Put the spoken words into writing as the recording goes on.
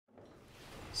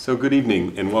So good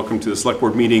evening and welcome to the Select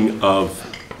Board meeting of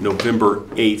November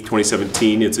 8th,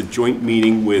 2017. It's a joint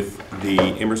meeting with the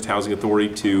Amherst Housing Authority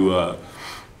to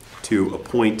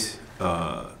appoint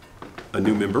a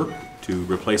new member to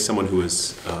replace someone who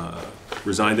has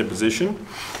resigned their position.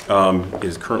 It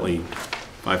is currently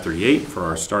 5:38 for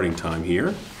our starting time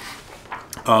here.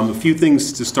 A few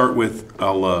things to start with.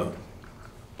 I'll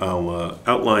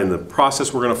outline the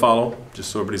process we're going to follow,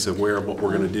 just so everybody's aware of what we're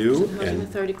going to do. Should Housing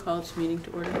Authority call its meeting to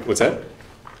order? What's that?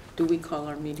 Do we call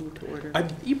our meeting to order?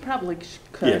 You probably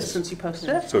could, Yes. since you posted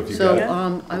it. So if you got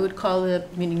it. I would call the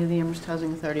meeting of the Amherst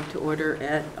Housing Authority to order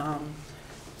at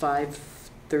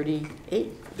 5:38.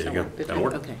 There you go. That'll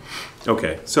work. Okay.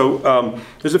 Okay, so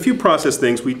there's a few process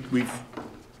things. We've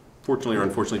fortunately or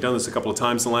unfortunately done this a couple of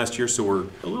times in the last year, so we're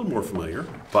a little more familiar.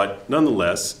 But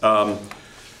nonetheless,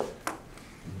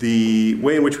 the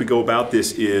way in which we go about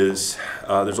this is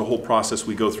there's a whole process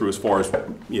we go through as far as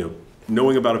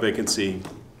knowing about a vacancy,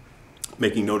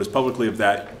 making notice publicly of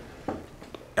that,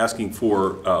 asking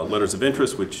for letters of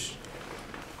interest, which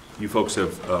you folks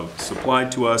have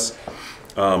supplied to us.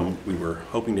 We were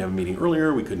hoping to have a meeting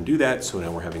earlier. We couldn't do that, so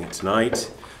now we're having it tonight.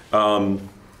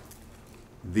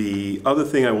 The other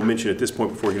thing I will mention at this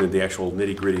point before we get into the actual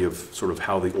nitty-gritty of sort of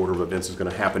how the order of events is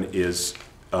going to happen is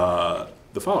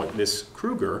the following. Ms.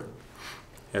 Kruger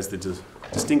has the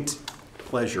distinct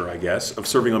pleasure, I guess, of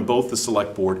serving on both the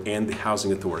Select Board and the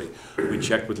Housing Authority. We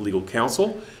checked with legal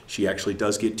counsel. She actually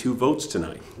does get 2 votes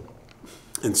tonight.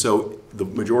 And so the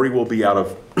majority will be out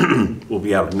of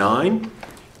 9.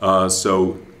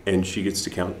 And she gets to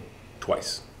count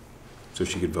twice. So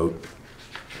she could vote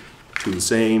 2 the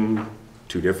same,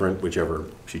 2 different, whichever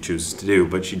she chooses to do.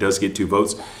 But she does get 2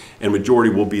 votes, and majority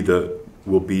will be the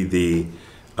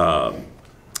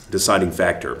deciding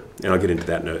factor, and I'll get into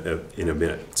that in a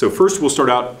minute. So first we'll start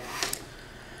out,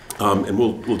 and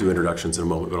we'll do introductions in a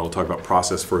moment, but I'll talk about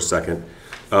process for a second.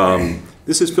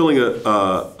 This is filling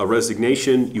a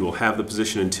resignation. You will have the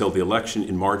position until the election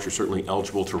in March. You're certainly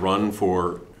eligible to run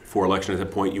for election at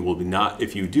that point. You will be not,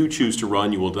 if you do choose to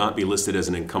run, you will not be listed as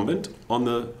an incumbent on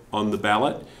the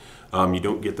ballot. You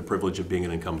don't get the privilege of being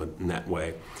an incumbent in that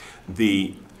way.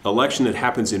 The election that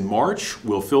happens in March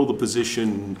will fill the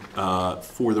position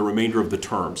for the remainder of the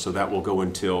term. So that will go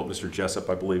until Mr.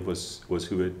 Jessup, I believe, was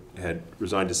who had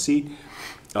resigned his seat.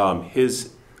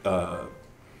 His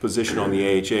position on the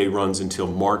AHA runs until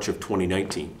March of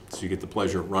 2019. So you get the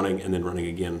pleasure of running and then running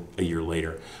again a year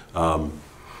later.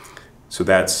 So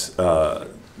that's the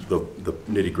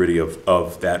nitty-gritty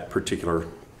of that particular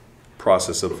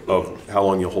process of how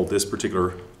long you'll hold this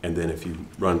particular, and then if you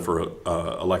run for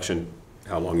election,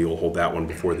 how long you will hold that one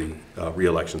before the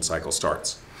re-election cycle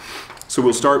starts. So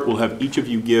we'll start. We'll have each of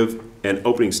you give an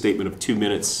opening statement of 2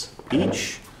 minutes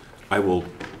each. I will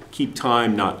keep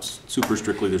time, not super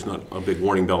strictly. There's not a big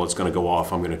warning bell that's going to go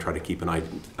off. I'm going to try to keep an eye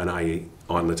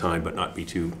on the time, but not be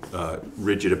too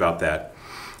rigid about that.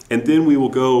 And then we will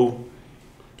go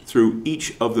through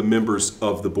each of the members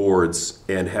of the boards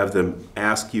and have them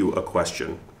ask you a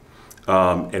question,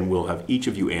 and we'll have each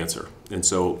of you answer. And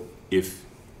so if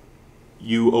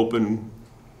you open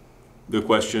the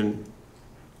question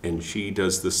and she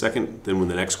does the second, then when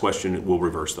the next question, we'll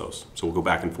reverse those. So we'll go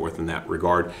back and forth in that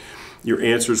regard. Your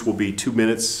answers will be 2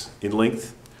 minutes in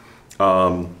length.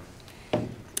 At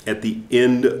the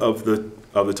end of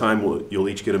the time, you'll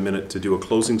each get a minute to do a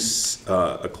closing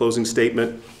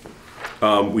statement.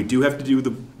 We do have to do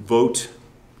the vote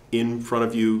in front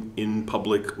of you in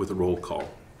public with a roll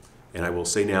call. And I will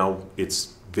say now,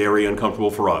 it's very uncomfortable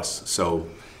for us. So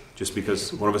just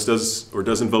because one of us does or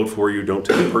doesn't vote for you, don't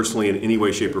take it personally in any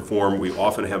way, shape, or form. We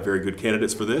often have very good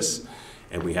candidates for this,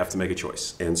 and we have to make a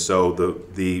choice. And so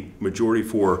the majority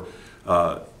for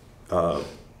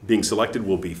being selected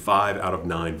will be 5 out of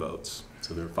 9 votes.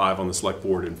 So there are 5 on the Select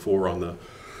Board and 4 on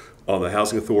the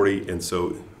Housing Authority, and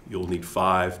so you'll need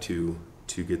 5 to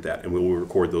get that, and we will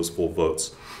record those full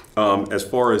votes. As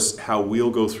far as how we'll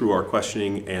go through our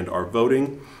questioning and our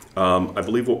voting, I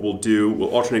believe what we'll do, we'll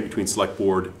alternate between Select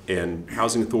Board and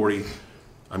Housing Authority.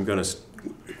 I'm going to,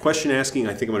 question asking,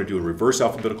 I think I'm going to do in reverse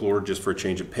alphabetical order just for a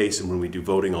change of pace, and when we do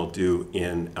voting, I'll do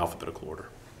in alphabetical order.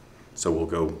 So we'll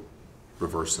go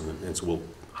reverse, and so we'll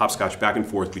hopscotch back and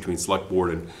forth between Select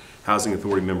Board and Housing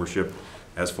Authority membership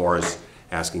as far as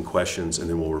asking questions, and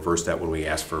then we'll reverse that when we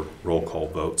ask for roll call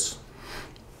votes.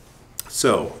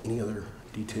 So, any other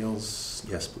details?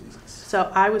 Yes, please.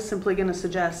 So I was simply going to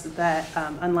suggest that,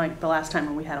 unlike the last time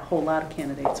when we had a whole lot of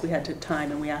candidates, we had to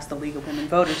time and we asked the League of Women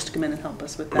Voters to come in and help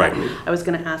us with that. Right. I was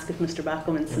going to ask if Mr.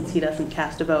 Backelman, since he doesn't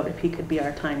cast a vote, if he could be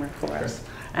our timer for us,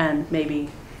 and maybe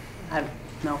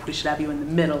know if we should have you in the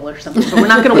middle or something, but we're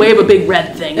not going to wave a big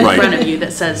red thing in Right. front of you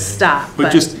that says stop.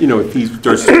 But just, if he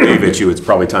starts to wave at you, it's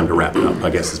probably time to wrap it up, I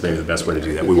guess is maybe the best way to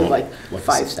do that. We won't. Like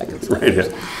 5 seconds left. Right,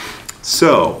 yeah.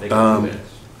 So,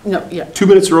 No, yeah. 2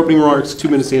 minutes for opening remarks, 2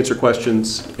 minutes to answer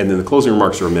questions, and then the closing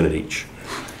remarks are a minute each.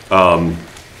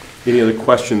 Any other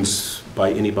questions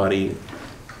by anybody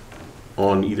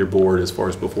on either board as far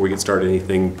as before we get started,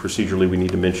 anything procedurally we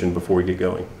need to mention before we get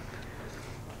going?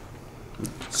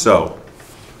 So,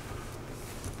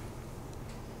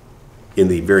 in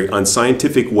the very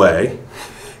unscientific way,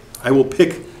 I will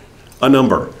pick a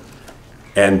number,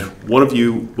 and one of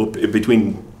you will,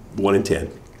 between 1 and 10,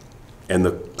 and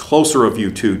the closer of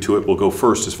you two to it will go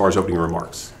first as far as opening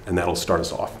remarks, and that'll start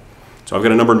us off. So I've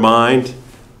got a number in mind.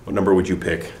 What number would you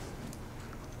pick?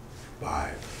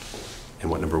 5. And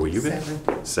what number would you pick?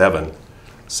 7. 7.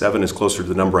 7 is closer to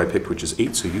the number I picked, which is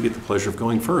 8, so you get the pleasure of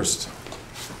going first.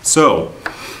 So,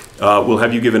 we'll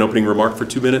have you give an opening remark for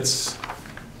 2 minutes,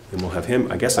 and we'll have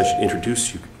him. I guess I should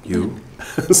introduce you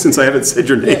since I haven't said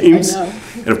your names. I know.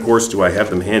 And of course, do I have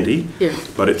them handy? Here.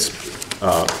 But it's,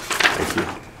 thank you.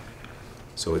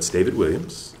 So it's David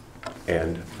Williams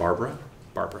and Barbara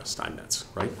Steinmetz,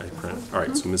 right? All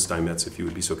right, so Ms. Steinmetz, if you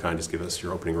would be so kind, just give us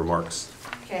your opening remarks.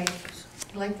 Okay,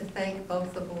 I'd like to thank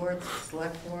both the boards, the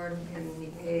Select Board and the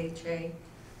AHA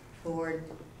Board,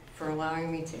 for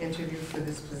allowing me to interview for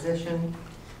this position.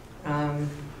 I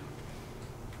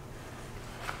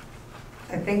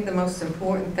think the most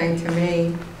important thing to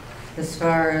me as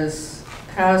far as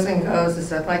housing goes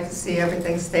is I'd like to see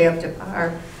everything stay up to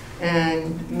par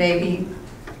and maybe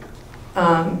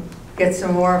get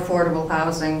some more affordable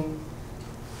housing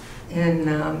in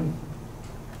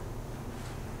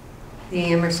the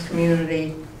Amherst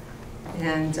community.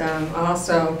 And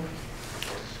also,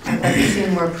 I'd like to see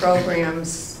more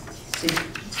programs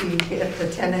to get the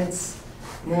tenants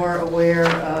more aware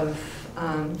of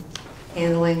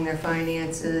handling their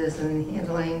finances and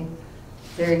handling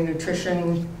their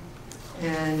nutrition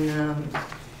and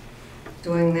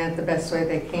doing that the best way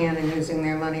they can and using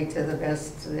their money to the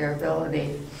best of their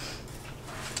ability.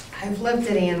 I've lived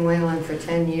at Ann Whalen for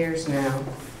 10 years now,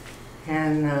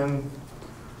 and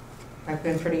I've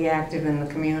been pretty active in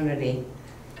the community.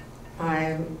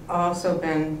 I've also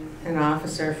been an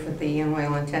officer for the Ann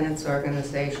Whalen Tenants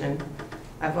Organization.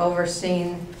 I've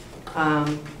overseen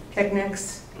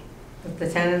picnics that the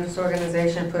Tenants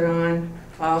Organization put on,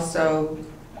 also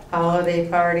holiday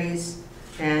parties,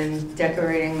 and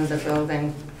decorating the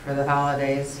building for the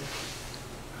holidays.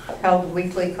 Held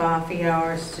weekly coffee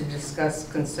hours to discuss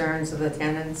concerns of the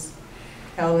tenants.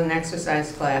 Held an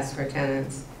exercise class for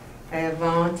tenants. I have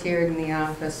volunteered in the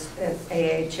office at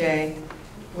AHA,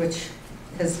 which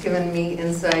has given me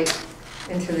insight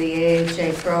into the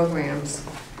AHA programs.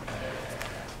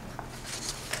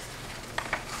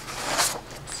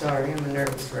 Sorry, I'm a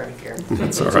nervous wreck here.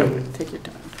 That's all right. Take your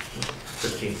time.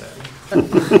 15 seconds.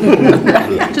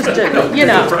 Just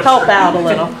to, help out a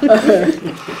little.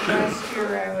 Last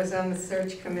year, I was on the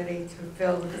search committee to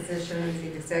fill the position as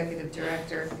the executive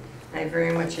director. I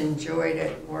very much enjoyed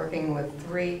it, working with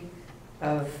 3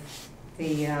 of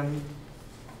the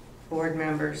board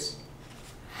members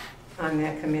on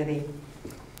that committee.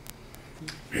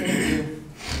 Thank you.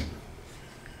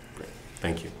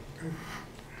 Thank you.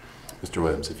 Mr.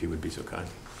 Williams, if you would be so kind.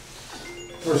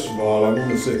 First of all, I want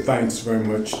to say thanks very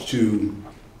much to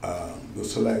the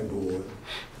Select Board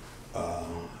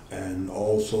and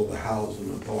also the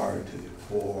Housing Authority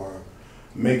for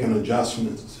making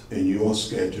adjustments in your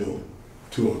schedule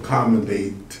to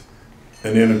accommodate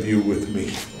an interview with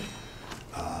me.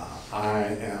 I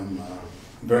am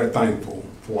very thankful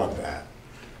for that.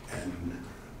 And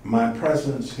my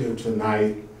presence here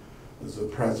tonight is a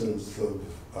presence of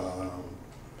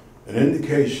an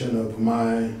indication of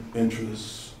my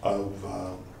interests of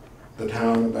the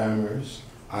town of Amherst.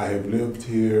 I have lived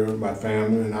here, my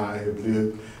family and I have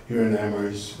lived here in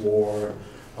Amherst for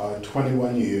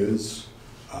 21 years.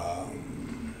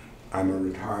 I'm a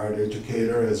retired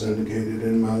educator, as indicated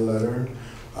in my letter.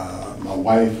 My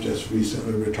wife just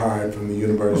recently retired from the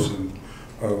University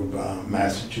of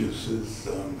Massachusetts.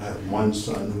 I have one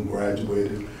son who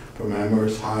graduated from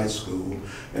Amherst High School.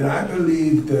 And I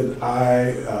believe that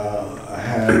I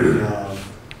had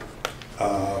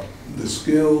the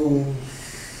skills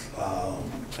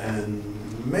and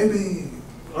maybe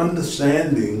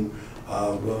understanding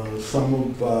of some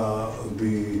of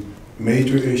the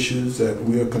major issues that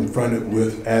we are confronted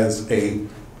with as a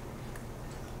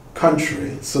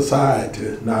country,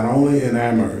 society, not only in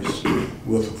Amherst,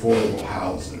 with affordable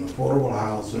housing. Affordable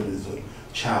housing is a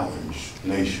challenge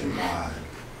nationwide.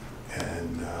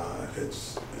 And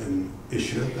it's an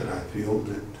issue that I feel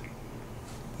that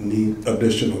need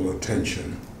additional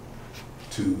attention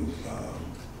to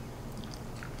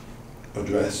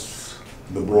address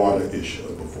the broader issue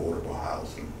of affordable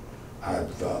housing. I've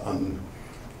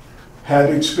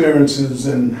had experiences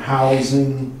in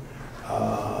housing,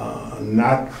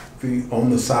 not on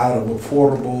the side of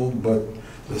affordable, but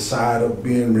the side of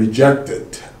being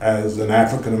rejected as an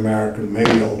African-American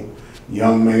male,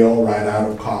 young male right out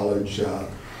of college,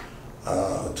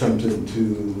 attempting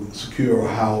to secure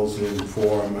housing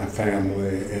for my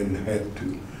family and had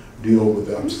to deal with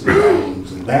ups and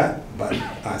downs and that, but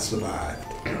I survived.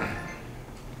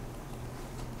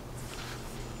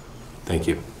 Thank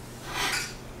you.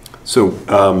 So,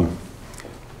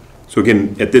 so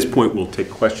again, at this point, we'll take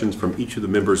questions from each of the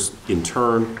members in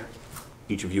turn.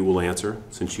 Each of you will answer.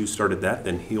 Since you started that,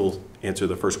 then he'll answer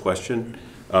the first question.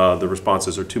 The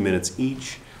responses are 2 minutes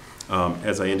each.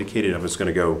 As I indicated, I was going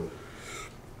to go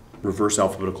reverse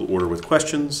alphabetical order with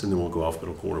questions, and then we'll go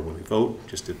alphabetical order when we vote,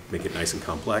 just to make it nice and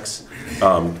complex.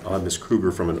 I'll have Ms.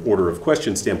 Kruger from an order of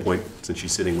question standpoint, since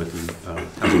she's sitting with the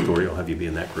Housing Authority, I'll have you be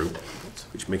in that group,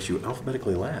 which makes you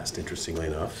alphabetically last, interestingly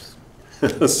enough.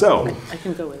 So, I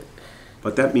can go with it.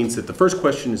 but that means that the first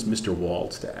question is Mr.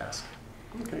 Walds to ask.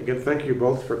 Okay, again, thank you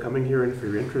both for coming here and for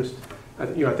your interest. I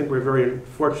think we're very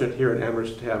fortunate here in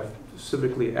Amherst to have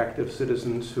civically active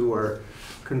citizens who are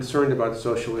concerned about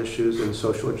social issues and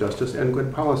social justice and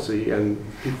good policy and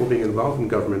people being involved in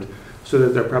government, so that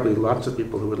there are probably lots of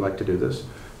people who would like to do this.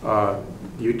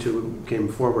 You two came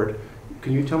forward.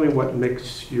 Can you tell me what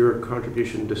makes your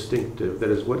contribution distinctive?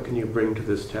 That is, what can you bring to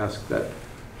this task that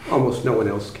almost no one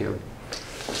else can?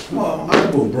 Well, I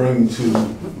will bring to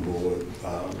the board,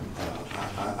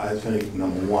 I think,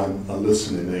 number one, a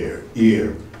listening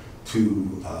ear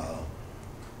to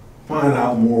find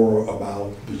out more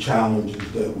about the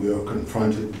challenges that we are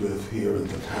confronted with here in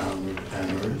the town of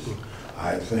Amherst.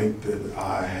 I think that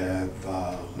I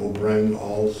will bring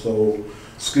also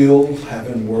skills,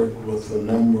 having worked with a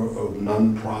number of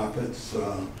nonprofits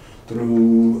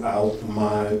throughout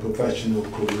my professional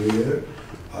career,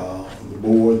 the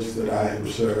boards that I have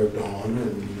served on,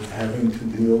 and having to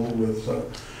deal with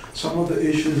some of the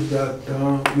issues that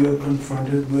we are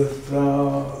confronted with the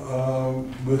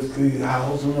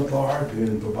housing authority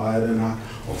and providing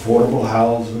affordable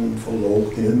housing for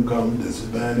low-income,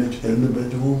 disadvantaged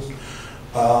individuals.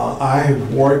 I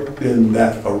have worked in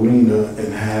that arena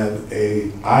and have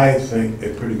I think,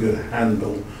 a pretty good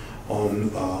handle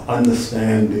on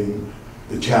understanding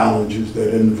the challenges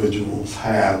that individuals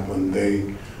have when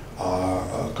they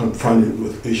are confronted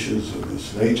with issues of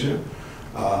this nature.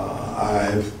 I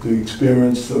have the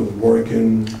experience of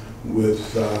working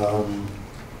with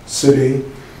city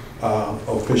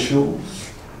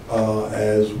officials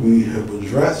as we have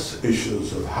addressed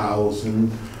issues of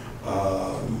housing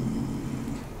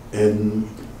in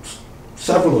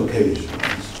several occasions,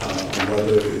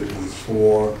 whether it was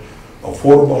for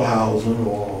affordable housing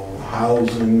or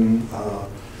housing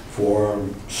for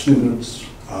students.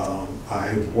 I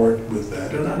have worked with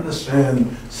that and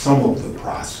understand some of the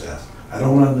process. I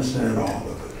don't understand all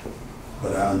of it,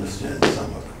 but I understand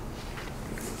some of it.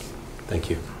 Thank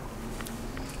you.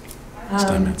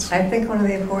 I think one of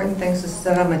the important things is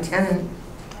that I'm a tenant,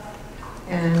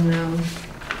 and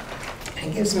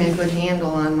it gives me a good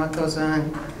handle on what goes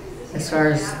on as far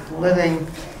as living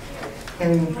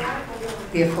in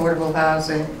the affordable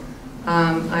housing.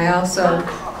 I also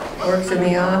worked in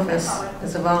the office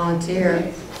as a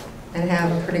volunteer and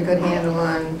have a pretty good handle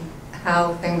on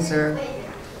how things are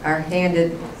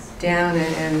handed down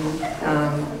and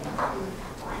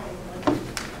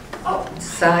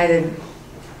decided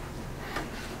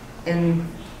in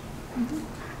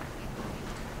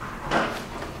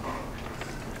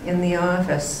the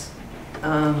office.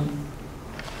 I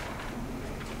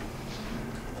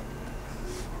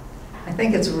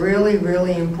think it's really,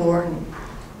 really important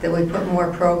that we put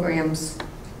more programs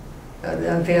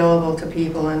available to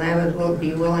people, and I would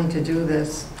be willing to do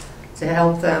this to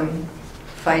help them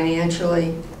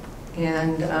financially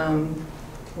and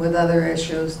with other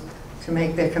issues to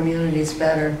make their communities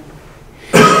better.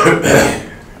 Okay,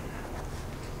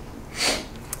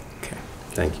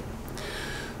 thank you.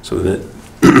 So then,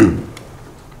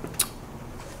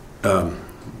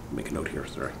 make a note here,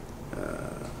 sorry.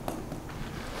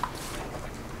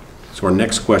 So our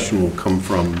next question will come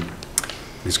from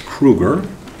Ms. Kruger,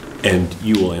 and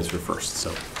you will answer first.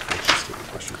 So just take the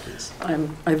question, please.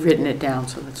 I've written it down,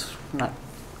 so that's not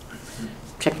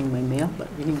checking my mail, but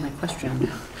reading my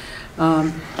question.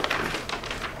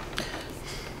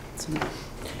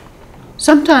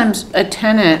 Sometimes a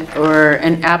tenant or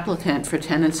an applicant for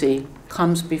tenancy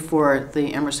comes before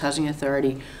the Amherst Housing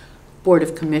Authority Board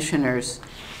of Commissioners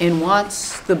and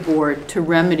wants the board to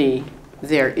remedy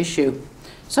their issue.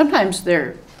 Sometimes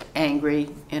they're angry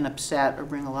and upset or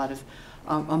bring a lot of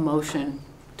emotion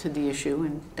to the issue,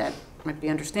 and that might be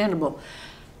understandable.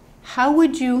 How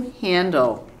would you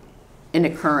handle an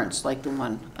occurrence like the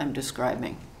one I'm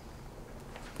describing?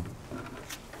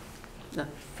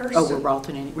 We're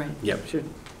alternating, right? Yep. Should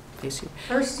face you.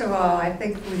 First of all, I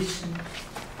think we should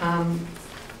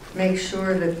make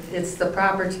sure that it's the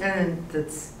proper tenant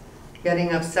that's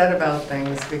getting upset about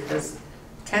things, because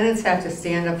tenants have to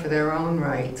stand up for their own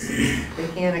rights. They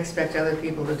can't expect other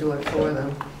people to do it for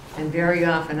them, and very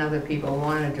often other people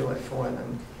want to do it for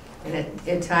them, and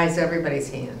it ties everybody's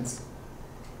hands.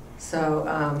 So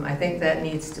I think that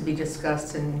needs to be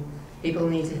discussed, and people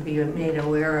need to be made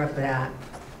aware of that.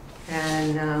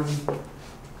 And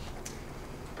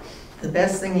the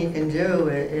best thing you can do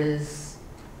is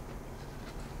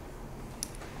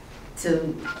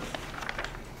to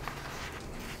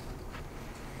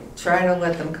try to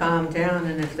let them calm down,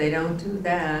 and if they don't do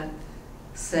that,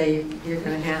 say you're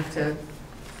going to have to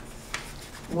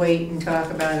wait and talk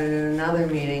about it in another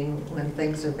meeting when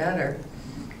things are better.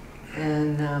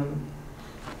 And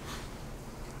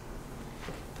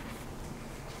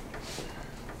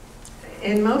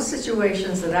in most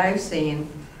situations that I've seen,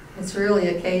 it's really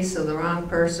a case of the wrong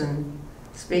person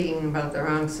speaking about the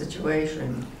wrong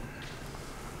situation.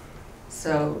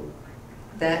 So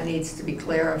that needs to be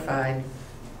clarified.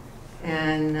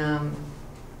 And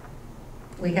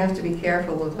we have to be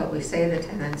careful with what we say to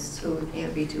tenants too. We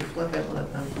can't be too flippant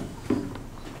with them,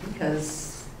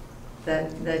 because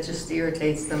that just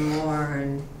irritates them more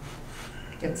and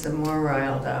gets them more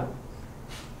riled up.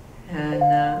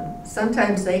 And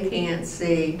sometimes they can't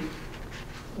see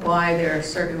why there are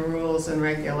certain rules and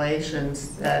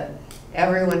regulations that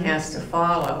everyone has to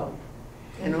follow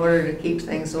in order to keep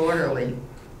things orderly.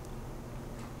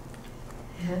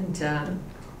 And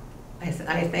I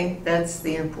think that's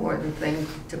the important thing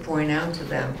to point out to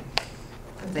them.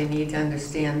 That they need to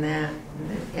understand that,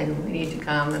 and we need to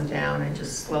calm them down and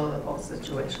just slow the whole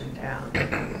situation down.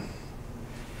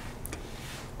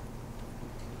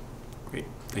 Great,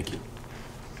 thank you.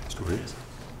 Mr. Reyes?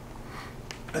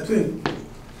 I think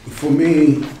for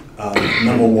me,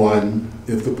 number one,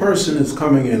 if the person is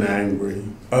coming in angry,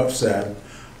 upset,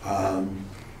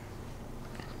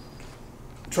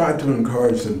 try to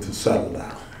encourage them to settle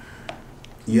down.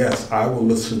 Yes, I will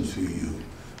listen to you,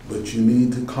 but you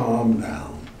need to calm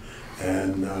down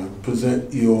and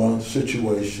present your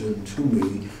situation to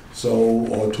me,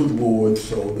 or to the board,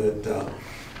 so that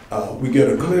we get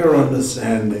a clear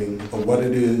understanding of what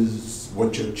it is,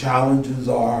 what your challenges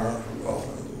are,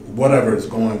 whatever is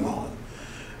going on.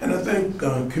 And I think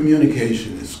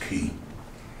communication is key.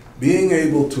 Being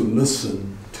able to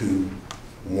listen to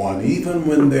one, even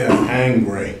when they're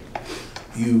angry,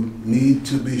 you need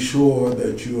to be sure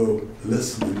that you're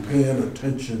listening, paying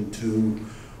attention to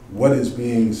what is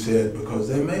being said, because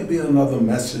there may be another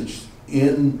message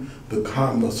in the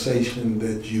conversation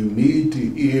that you need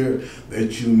to hear,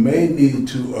 that you may need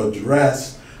to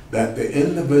address, that the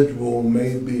individual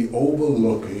may be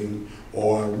overlooking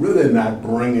or really not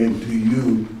bringing to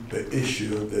you the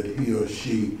issue that he or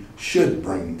she should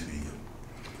bring to you.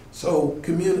 So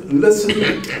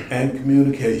listening and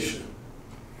communication.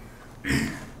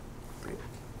 Great.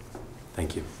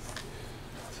 Thank you.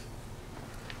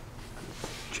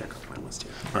 Check off my list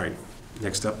here. All right,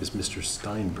 next up is Mr.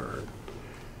 Steinberg.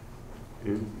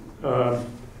 Well,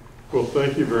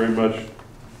 thank you very much to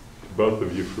both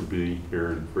of you for being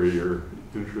here and for your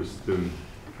interest in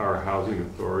our housing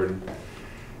authority,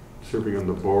 serving on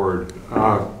the board.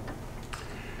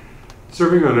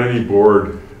 Serving on any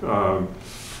board,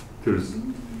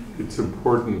 it's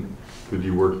important that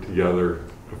you work together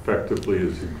effectively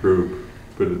as a group,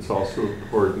 but it's also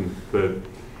important that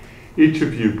each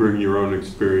of you bring your own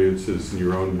experiences and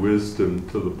your own wisdom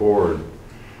to the board.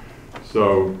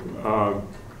 So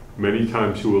many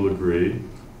times you will agree,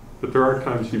 but there are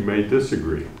times you may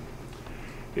disagree.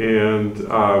 And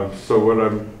so what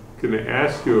I'm going to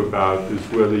ask you about is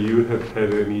whether you have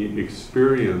had any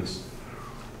experience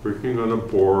working on a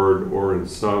board or in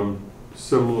some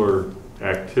similar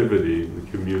activity in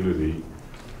the community,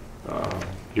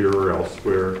 here or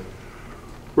elsewhere,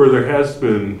 where there has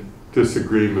been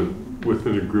disagreement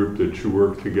within a group that you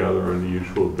work together on a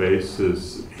usual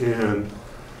basis, and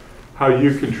how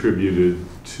you contributed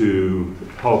to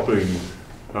helping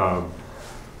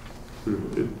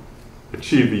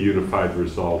achieve a unified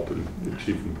result and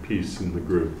achieving peace in the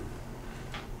group.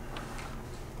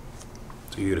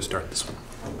 So you're going to start this one.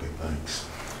 Okay, thanks.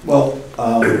 Well,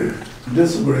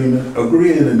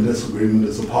 agreeing and disagreement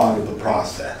is a part of the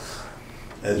process.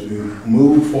 As we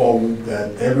move forward,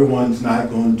 that everyone's not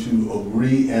going to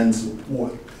agree and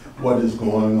support what is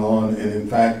going on. And in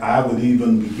fact, I would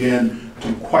even begin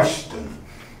to question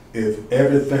if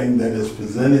everything that is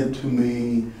presented to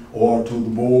me or to the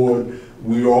board,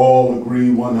 we all agree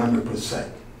 100%.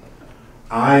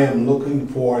 I am looking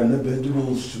for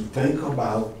individuals to think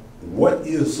about what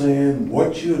you're saying,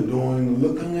 what you're doing,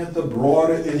 looking at the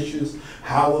broader issues.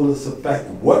 How will this affect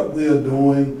what we're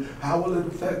doing? How will it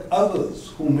affect others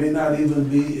who may not even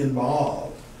be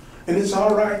involved? And it's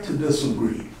all right to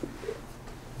disagree,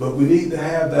 but we need to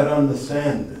have that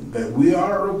understanding that we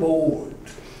are a board.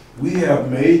 We have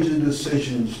major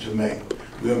decisions to make.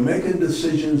 We are making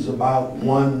decisions about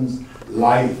one's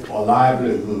life or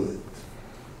livelihood.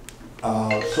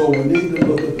 So we need to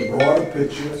look at the broader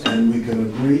picture, and we can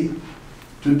agree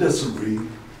to disagree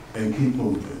and keep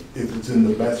moving if it's in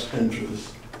the best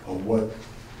interest of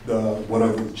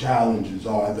whatever the challenges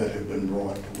are that have been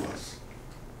brought to us.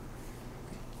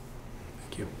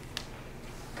 Thank you.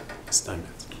 Ms.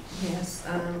 Steinmetz. Yes,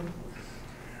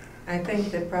 I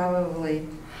think that probably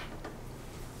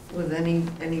with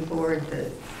any board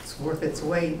that's worth its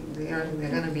weight, they're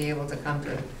going to be able to come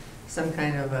to some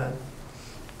kind of a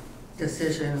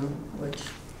decision which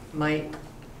might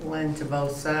lend to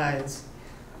both sides.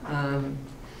 I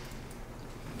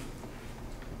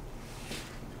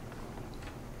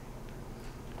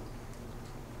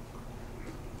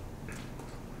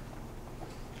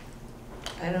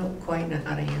don't quite know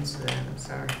how to answer that, I'm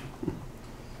sorry.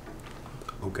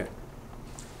 Okay.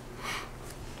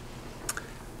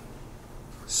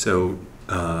 So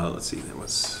let's see, that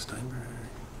was Steinberg.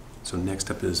 So next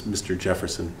up is Mr.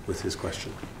 Jefferson with his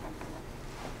question.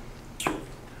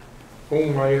 Who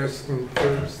am I asking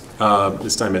first?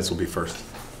 Ms. Steinmetz will be first.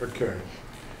 Okay.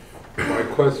 My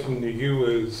question to you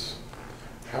is,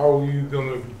 how are you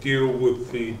going to deal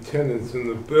with the tenants in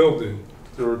the building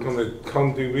that are going to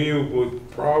come to you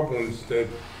with problems that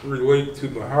relate to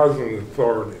the housing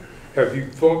authority? Have you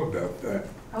thought about that?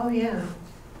 Oh, yeah.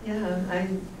 Yeah,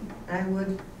 I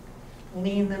would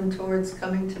lean them towards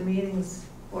coming to meetings,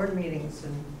 board meetings,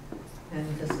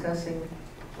 and discussing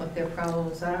what their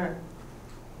problems are,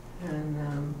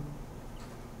 and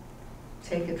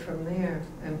take it from there.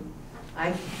 And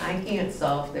I can't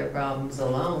solve their problems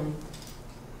alone.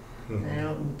 I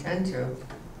don't intend to.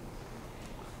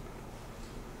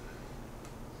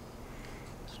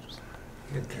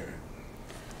 Okay.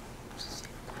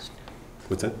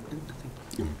 What's that?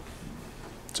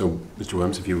 So, Mr.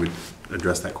 Williams, if you would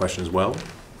address that question as well,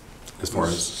 as far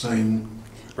as... Same.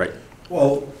 Right.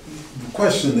 Well, the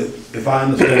question, if I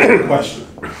understand the question,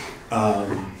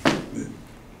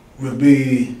 would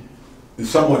be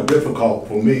somewhat difficult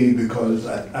for me because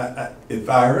if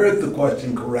I heard the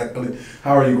question correctly,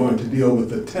 how are you going to deal with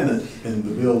the tenants in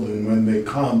the building when they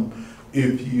come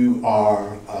if you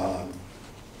are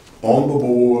on the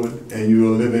board and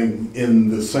you're living in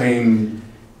the same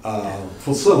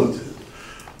facility?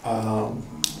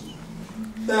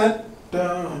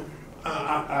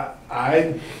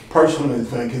 I personally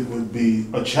think it would be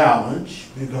a challenge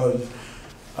because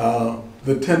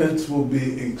the tenants will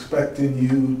be expecting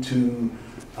you to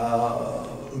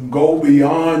go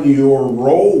beyond your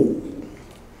role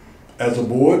as a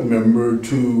board member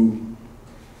to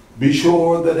be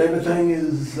sure that everything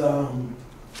is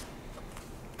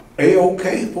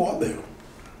A-okay for them.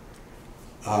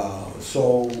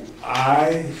 So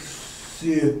I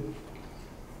see it,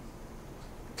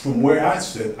 from where I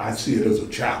sit, I see it as a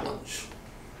challenge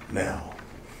now.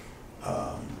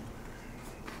 All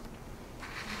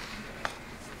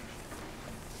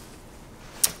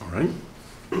right.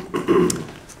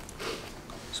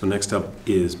 So next up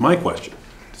is my question.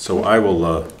 So I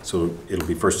will, so it'll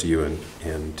be first to you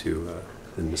and to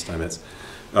Ms. Steinmetz.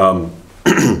 I'll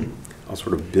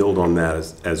sort of build on that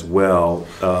as well.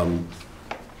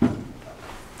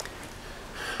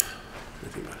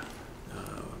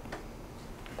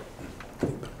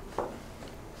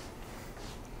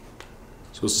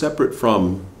 So separate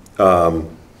from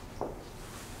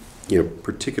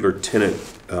particular tenant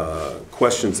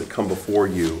questions that come before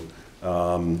you,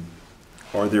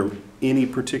 are there any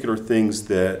particular things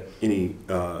that any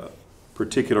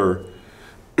particular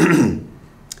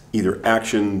either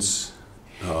actions,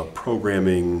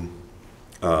 programming,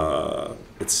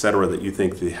 et cetera, that you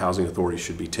think the housing authority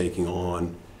should be taking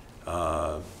on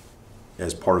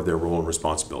as part of their role and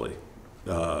responsibility?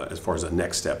 As far as a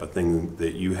next step, a thing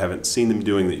that you haven't seen them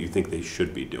doing that you think they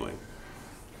should be doing?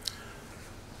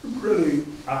 Really,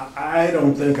 I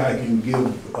don't think I can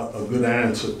give a good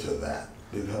answer to that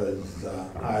because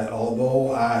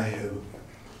although I have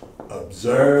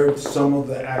observed some of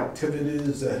the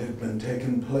activities that have been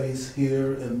taking place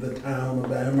here in the town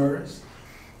of Amherst,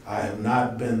 I have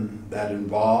not been that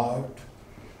involved.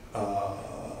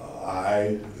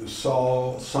 I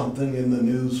saw something in the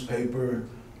newspaper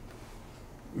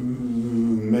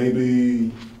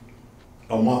maybe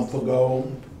a month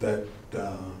ago that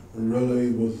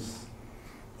really was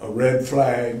a red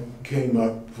flag came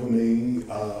up for me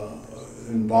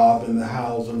involved in the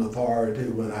housing authority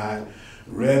when I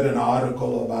read an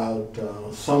article about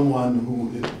someone who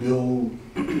had built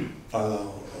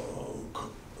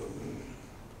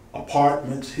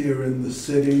apartments here in the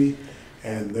city,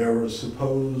 and there were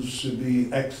supposed to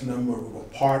be X number of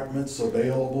apartments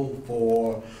available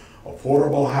for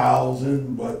affordable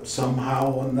housing, but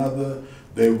somehow or another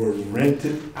they were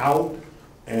rented out,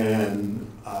 and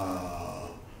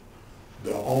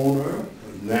the owner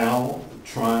now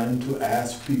trying to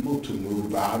ask people to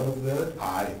move out of that.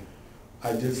 I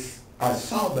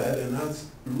saw that and I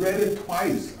read it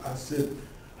twice. I said,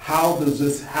 how does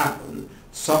this happen?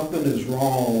 Something is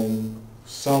wrong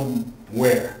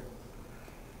somewhere.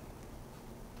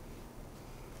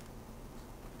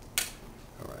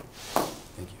 All right,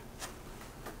 thank you.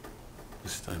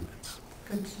 Ms. Steinmetz.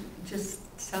 Could you just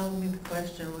tell me the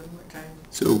question one more time?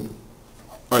 So,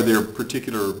 are there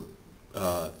particular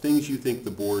things you think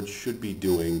the board should be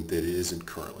doing that it isn't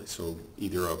currently? So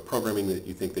either a programming that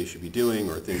you think they should be doing,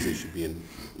 or things they should be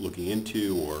looking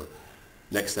into, or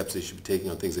next steps they should be taking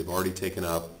on things they've already taken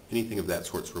up, anything of that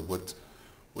sort. Sort of what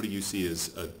do you see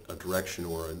as a direction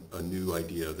or a new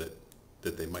idea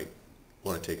that they might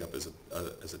want to take up as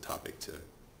a topic to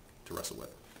wrestle with?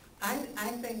 I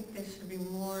think there should be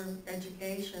more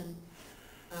education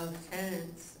of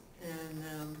tenants,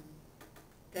 and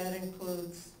that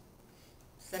includes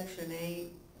Section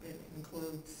 8, it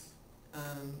includes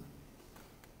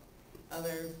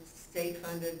other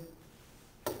state-funded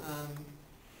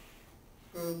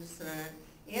groups.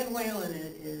 Ann Whalen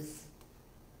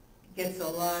gets a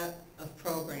lot of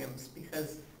programs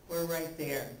because we're right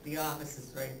there. The office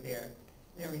is right there.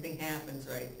 And everything happens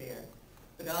right there.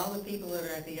 But all the people that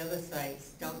are at the other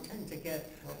sites don't tend to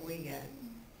get what we get.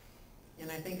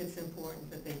 And I think it's important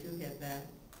that they do get that.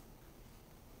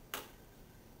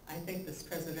 I think this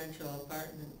presidential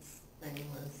apartments thing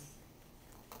was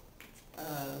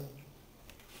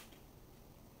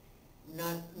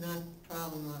not the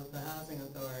problem of the housing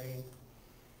authority,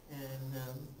 and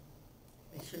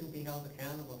they shouldn't be held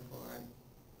accountable for it.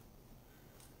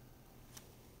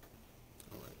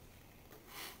 All right.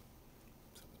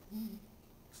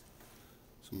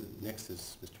 So next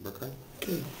is Mr. Burkhardt.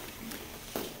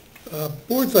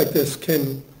 Boards like this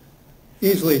can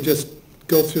easily just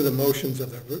go through the motions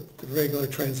of the regular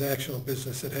transactional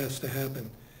business that has to happen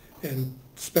and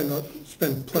spend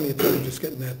plenty of time just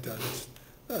getting that done. It's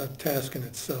a task in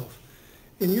itself.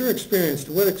 In your experience,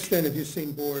 to what extent have you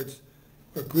seen boards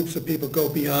or groups of people go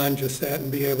beyond just that and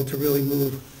be able to really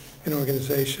move an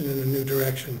organization in a new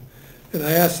direction? And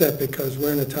I ask that because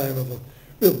we're in a time of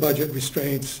real budget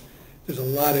restraints. There's a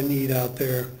lot of need out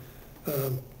there.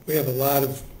 We have a lot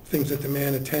of things that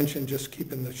demand attention, just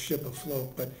keeping the ship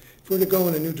afloat. But if we're to go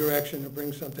in a new direction or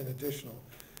bring something additional,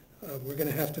 we're going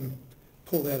to have to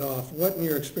pull that off. What, in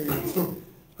your experience,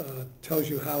 tells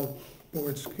you how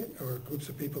boards or groups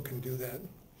of people can do that?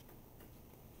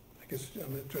 I guess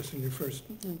I'm addressing you first.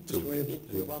 So,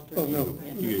 Walter. Oh, no.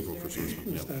 You go first.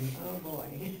 Yeah. Oh,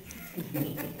 boy.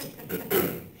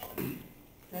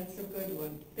 That's a good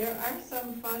one. There are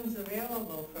some funds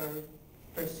available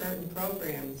for certain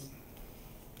programs,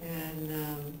 and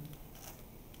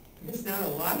it's not a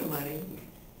lot of money,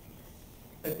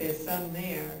 but there's some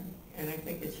there, and I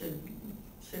think it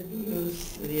should be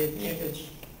used to the advantage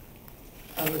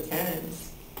of the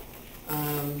tenants.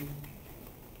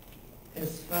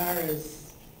 As far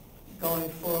as going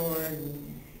forward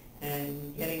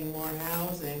and getting more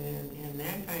housing and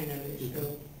that kind of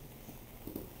issue,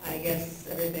 I guess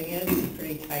everything is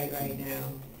pretty tight right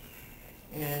now,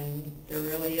 and there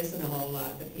really isn't a whole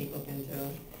lot that people can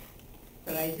do.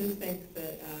 But I do think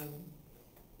that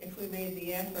if we made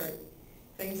the effort,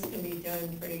 things can be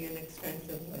done pretty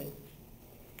inexpensively,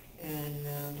 and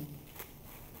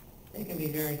they can be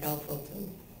very helpful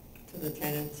to the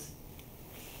tenants.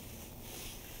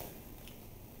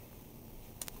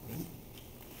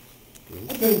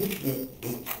 I think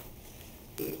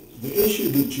the issue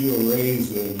that you're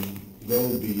raising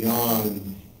goes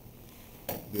beyond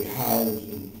the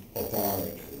housing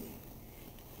authority.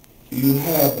 You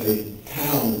have a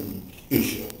town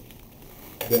issue,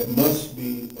 that must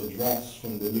be addressed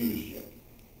from the leadership,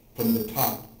 from the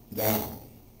top down.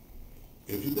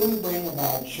 If you're going to bring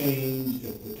about change,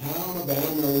 if the town of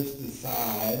Amherst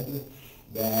decides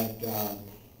that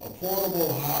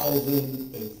affordable housing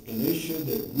is an issue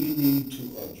that we need to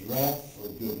address or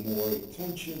give more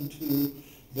attention to,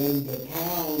 then the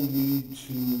town needs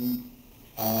to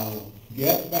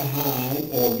get behind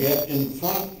or get in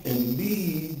front and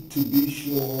lead to be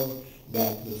sure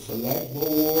that the select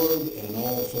board and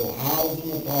also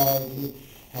housing authority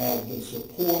have the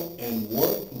support and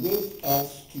work with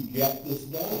us to get this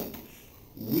done.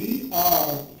 The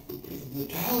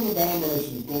town of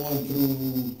Amherst is going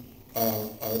through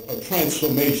a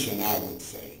transformation, I would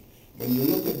say. When you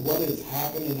look at what has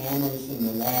happened in Amherst in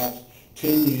the last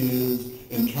 10 years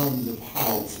in terms of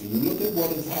housing, you look at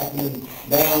what is happening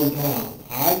downtown.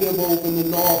 I live over in the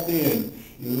North End.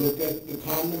 You look at the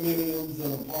condominiums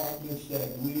and apartments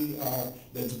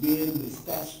that's being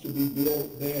discussed to be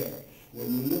built there.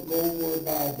 When you look over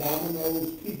by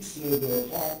Domino's Pizza, the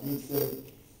apartments that,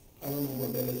 I don't know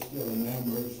whether they're still in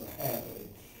Amherst or Hadley,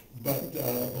 but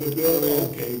the building,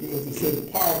 okay, because it said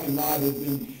the parking lot is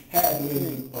in Hadley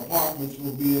and apartments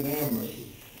will be in Amherst.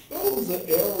 Those are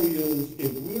areas,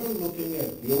 if we're looking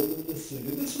at building the city,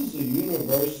 this is a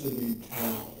university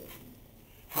town.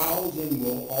 Housing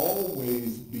will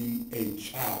always be a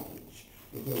challenge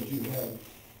because you have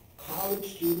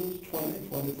college students,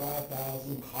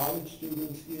 25,000 college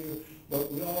students here, but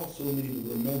we also need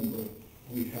to remember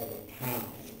we have a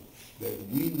town that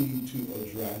we need to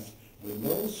address. When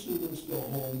those students go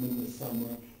home in the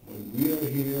summer, when we're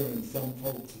here and some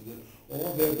folks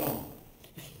are they're gone.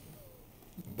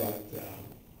 But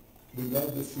we'd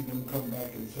love to see them come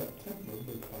back in September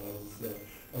because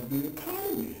of the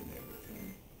economy and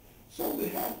everything. So we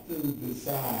have to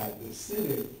decide, the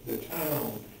city, the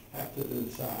town, have to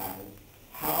decide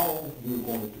how we're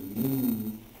going to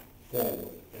move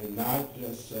forward and not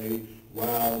just say,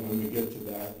 well, when we get to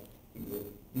that,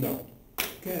 no,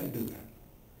 can't do that.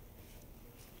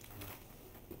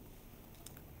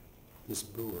 Ms.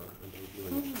 Brewer,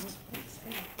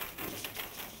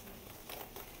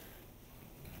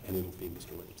 and it'll be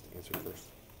Mr. Williams to answer first.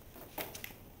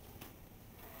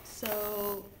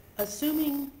 So,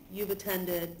 assuming you've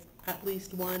attended at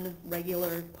least one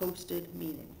regular posted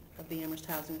meeting of the Amherst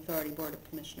Housing Authority Board of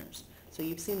Commissioners, so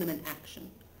you've seen them in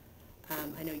action.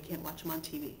 I know you can't watch them on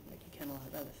TV like you can a lot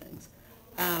of other things.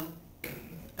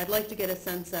 I'd like to get a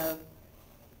sense of,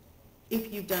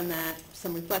 if you've done that,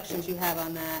 some reflections you have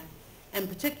on that, in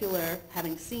particular,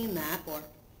 having seen that, or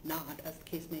not, as the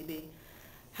case may be,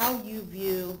 how you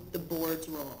view the board's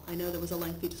role. I know there was a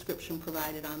lengthy description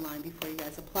provided online before you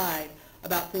guys applied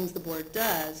about things the board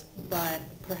does, but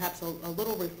perhaps a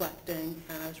little reflecting,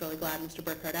 and I was really glad Mr.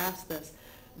 Burkhardt asked this,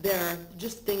 there are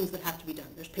just things that have to be done.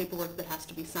 There's paperwork that has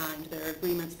to be signed. There are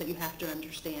agreements that you have to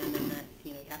understand and that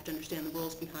you have to understand the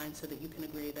rules behind so that you can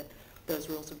agree that those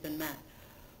rules have been met.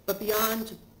 But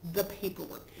beyond the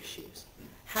paperwork issues,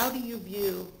 how do you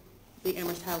view the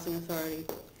Amherst Housing Authority,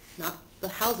 not the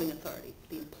Housing Authority,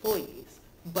 the employees,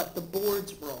 but the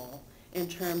board's role in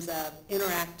terms of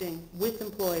interacting with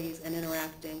employees and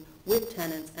interacting with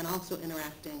tenants and also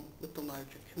interacting with the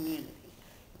larger community?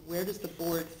 Where does the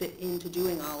board fit into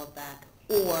doing all of that?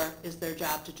 Or is their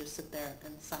job to just sit there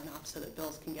and sign off so that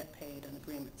bills can get paid and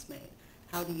agreements made?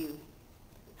 How do you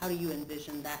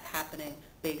envision that happening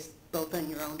based both on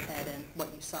your own head and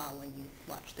what you saw when you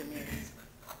watched their meetings?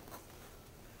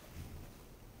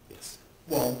 Yes.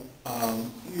 Well,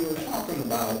 you're talking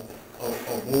about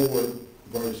a board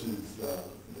versus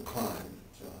the client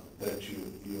that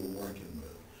you're working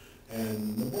with.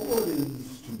 And the board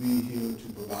is to be here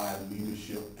to provide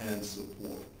leadership and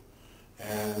support.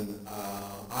 And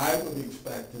I would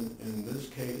expect in this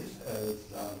case, as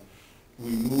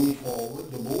we move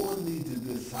forward, the board needs to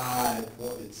decide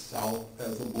for itself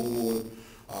as a board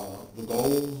the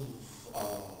goals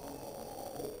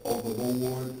of the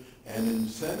board. And in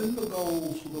setting the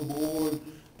goals for the board,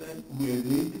 then we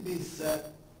need to be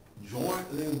set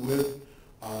jointly with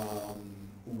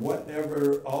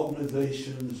whatever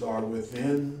organizations are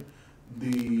within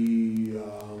the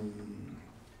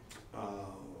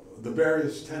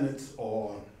various tenants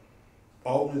or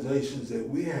organizations that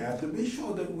we have to be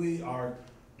sure that we are,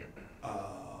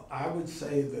 I would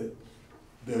say that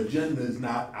the agenda is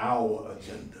not our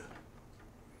agenda.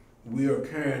 We are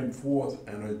carrying forth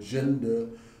an agenda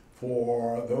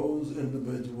for those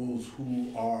individuals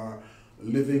who are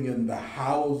living in the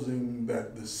housing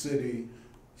that the city,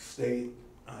 state,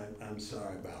 I'm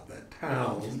sorry about that,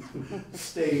 town,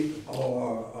 state,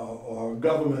 or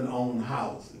government-owned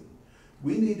housing.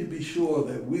 we need to be sure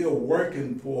that we are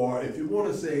working for, if you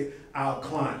want to say, our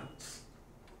clients,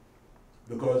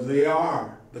 because they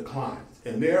are the clients,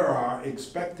 and they are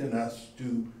expecting us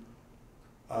to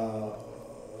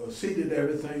see that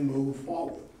everything moves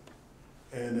forward.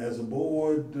 And as a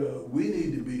board, we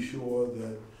need to be sure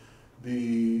that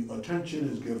the attention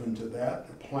is given to that,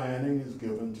 the planning is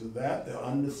given to that, the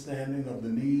understanding of the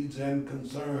needs and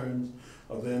concerns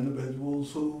of the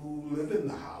individuals who live in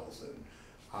the housing.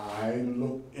 I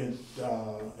looked at,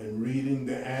 in reading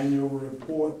the annual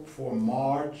report for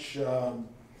March,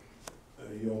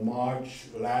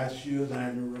 last year's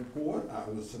annual report, I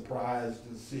was surprised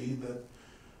to see that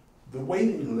the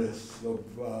waiting list of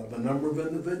the number of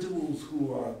individuals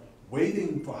who are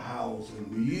waiting for housing,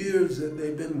 the years that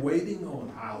they've been waiting on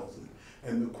housing.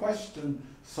 And the question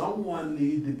someone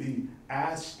need to be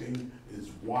asking is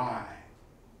why?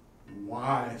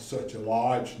 Why such a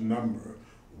large number?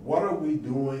 What are we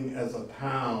doing as a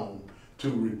town to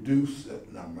reduce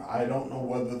that number? I don't know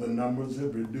whether the numbers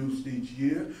have reduced each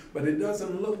year, but it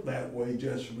doesn't look that way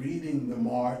just reading the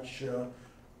March,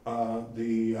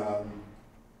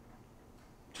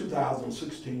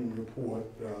 2016 report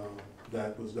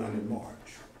that was done in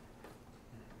March.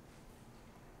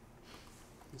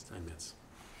 It's 9 minutes.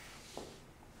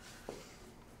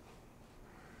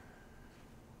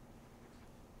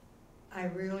 I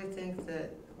really think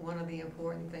that one of the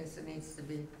important things that needs to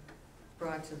be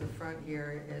brought to the front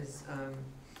here is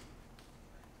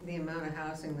the amount of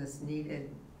housing that's needed.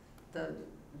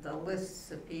 The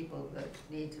lists of people that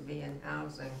need to be in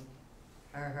housing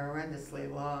are horrendously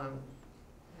long,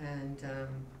 and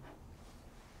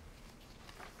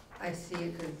I see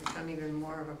it could become even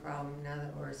more of a problem now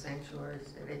that we're a sanctuary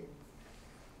city.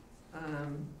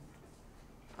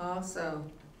 Also,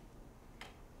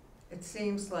 it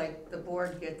seems like the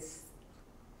board gets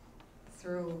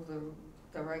through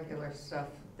the regular stuff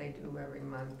they do every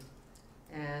month,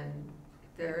 and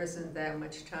there isn't that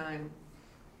much time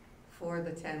for the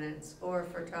tenants or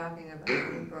for talking about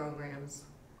new programs.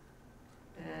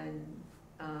 And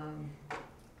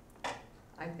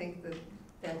I think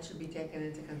that should be taken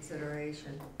into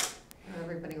consideration.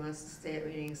 Everybody wants to stay at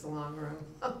meetings longer and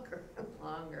longer and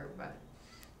longer, but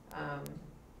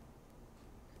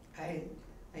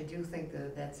I do think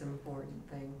that that's an important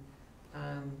thing.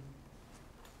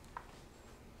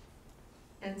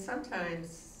 And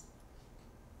sometimes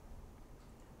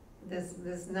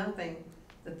there's nothing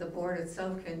that the board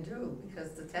itself can do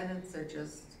because the tenants are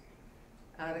just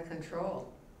out of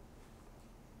control.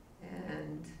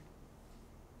 And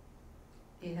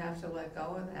you have to let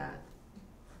go of that.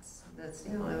 That's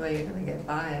the only way you're going to get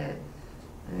by it.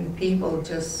 I mean, people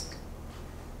just,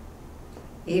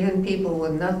 even people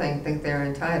with nothing think they're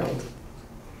entitled.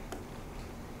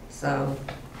 So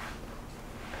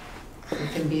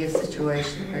it can be a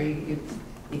situation where you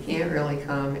can't really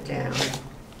calm it down,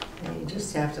 and you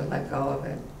just have to let go of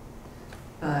it.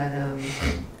 But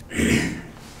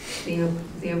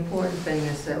the important thing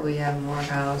is that we have more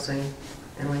housing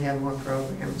and we have more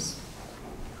programs.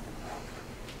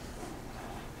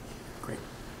 Great,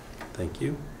 thank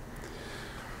you.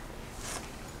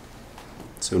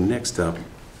 So next up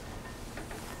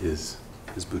is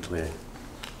Boutelier.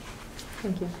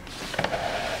 Thank you.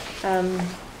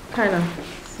 Kind of,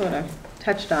 sort of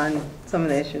touched on some of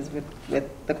the issues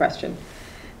with the question.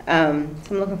 So I'm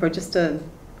looking for just a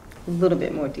little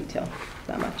bit more detail,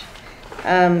 not much.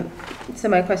 So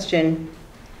my question,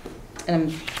 and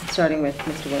I'm starting with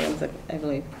Mr. Williams, I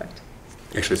believe, correct?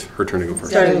 Actually, it's her turn to go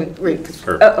first. Starting with Reed.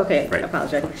 Her. Oh, okay, Right. I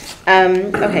apologize.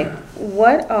 Okay,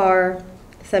 what are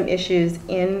some issues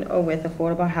in or with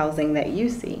affordable housing that you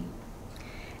see?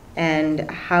 And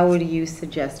how would you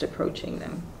suggest approaching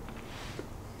them?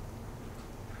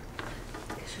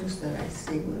 Issues that I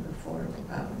see with affordable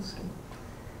housing.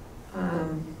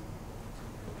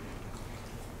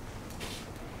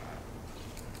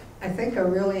 I think a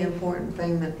really important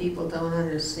thing that people don't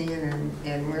understand,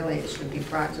 and really it should be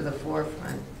brought to the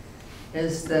forefront,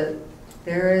 is that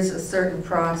there is a certain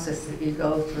process that you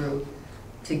go through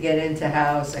to get into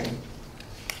housing.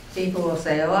 People will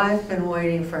say, oh, I've been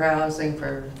waiting for housing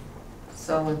for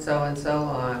so-and-so and so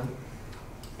long,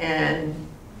 and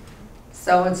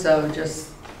so-and-so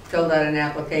just filled out an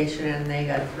application and they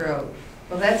got through.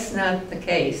 Well, that's not the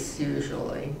case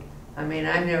usually. I mean,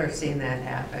 I've never seen that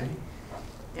happen.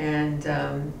 And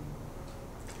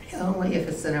only if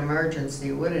it's an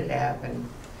emergency would it happen.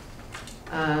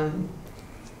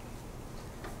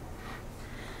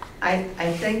 I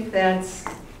think that's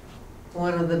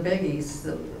one of the biggies,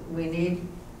 that we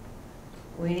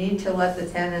need to let the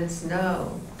tenants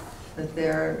know that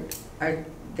there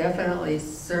definitely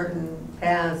certain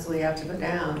paths we have to go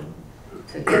down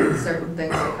to get certain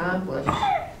things accomplished.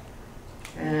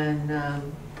 And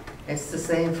it's the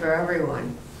same for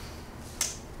everyone.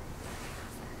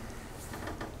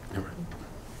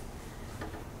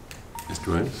 Mr.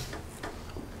 Williams?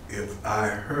 If I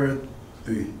heard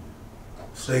the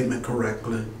statement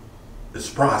correctly, it's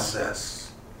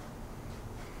process.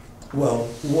 Well,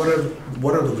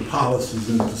 whatever the policies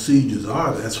and procedures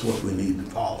are, that's what we need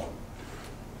to follow.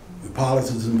 The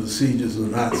policies and procedures are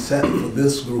not set for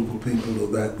this group of people or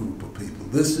that group of people.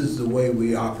 This is the way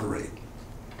we operate.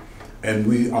 And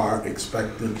we are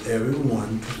expecting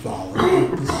everyone to follow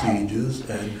the procedures,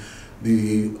 and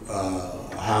the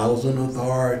housing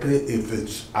authority, if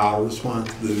it's our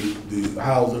the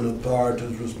housing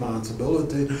authority's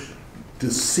responsibility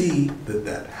to see that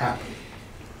that happens.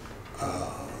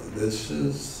 This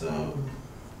is,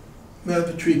 we have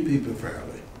to treat people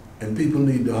fairly, and people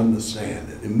need to understand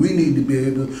it. And we need to be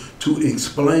able to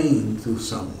explain to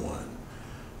someone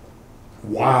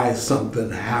why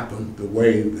something happened the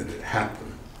way that it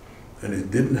happened. And it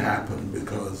didn't happen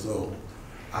because,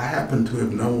 I happen to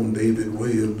have known David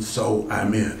Williams, so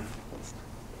I'm in.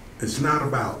 It's not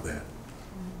about that.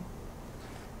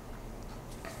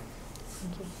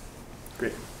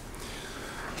 Great.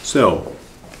 So,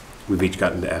 we've each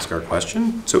gotten to ask our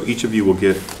question. So each of you will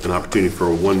get an opportunity for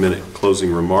a 1-minute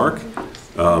closing remark.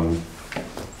 Now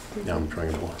I'm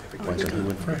trying to who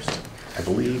went first. I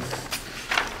believe.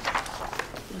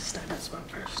 Let's start us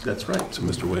first. That's right. So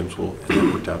Mr. Williams will, and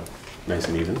that worked out nice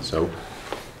and even. So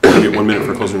you'll get 1 minute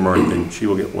for a closing remark, and she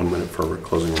will get 1 minute for a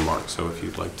closing remark. So if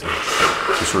you'd like to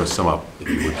sort of sum up, if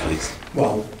you would, please.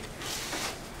 Well,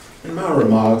 in my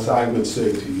remarks, I would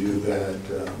say to you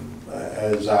that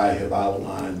as I have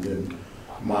outlined in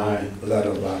my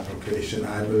letter of application,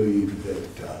 I believe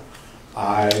that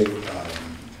I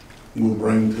will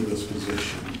bring to this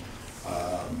position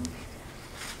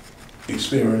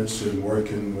experience in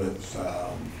working with,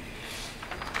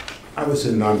 I would say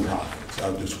nonprofits,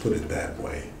 I'll just put it that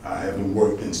way. I haven't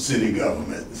worked in city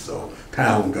government, so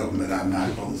town government, I'm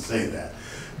not going to say that.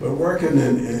 But working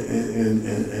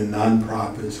in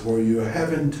nonprofits where you're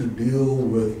having to deal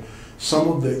with some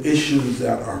of the issues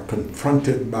that are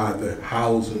confronted by the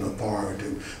housing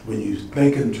authority, when you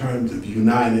think in terms of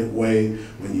United Way,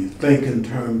 when you think in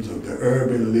terms of the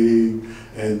Urban League,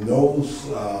 and those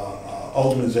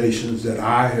organizations that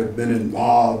I have been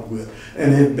involved with,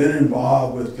 and have been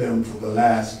involved with them for the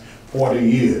last 40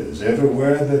 years.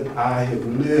 Everywhere that I have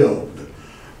lived,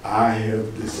 I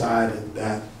have decided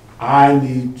that I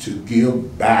need to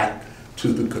give back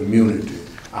to the community.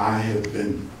 I have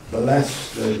been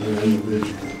blessed as an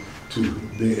individual to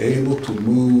be able to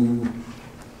move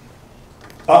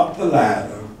up the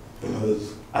ladder,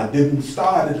 because I didn't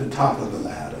start at the top of the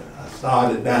ladder. I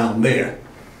started down there.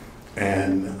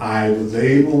 And I was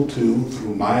able to,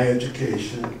 through my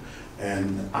education,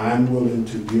 and I'm willing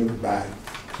to give back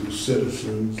to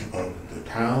citizens of the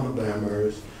town of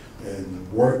Amherst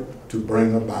and work to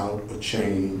bring about a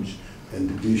change, and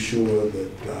to be sure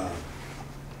that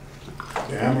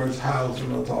the Amherst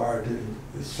Housing Authority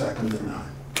is second to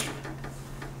none.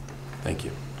 Thank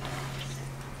you.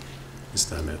 Ms.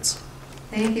 Steinmetz.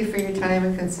 Thank you for your time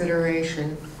and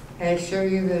consideration. I assure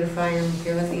you that if I am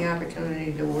given the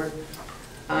opportunity to work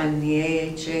on the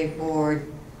AHA board,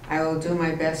 I will do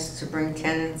my best to bring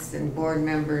tenants and board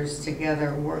members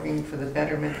together working for the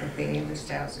betterment of the Amherst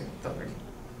Housing Authority.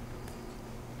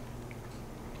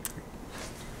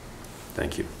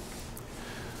 Thank you.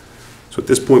 So at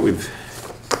this point,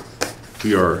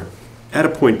 we are at a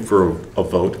point for a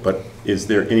vote, but is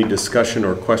there any discussion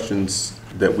or questions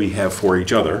that we have for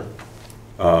each other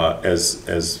as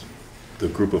the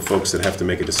group of folks that have to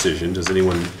make a decision? Does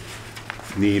anyone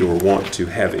need or want to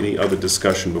have any other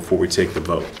discussion before we take the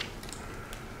vote?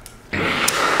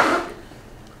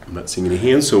 I'm not seeing any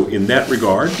hands, so in that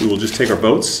regard, we will just take our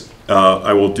votes.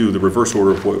 I will do the reverse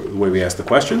order of the way we ask the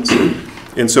questions.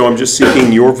 And so I'm just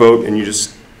seeking your vote, and you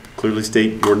just clearly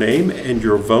state your name and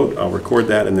your vote. I'll record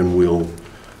that, and then we'll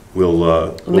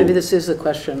Maybe this is a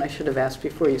question I should have asked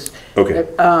before you. Okay.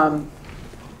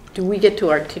 Do we get to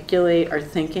articulate our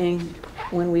thinking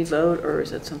when we vote, or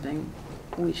is it something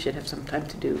we should have some time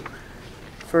to do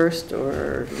first,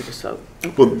 or do we just vote?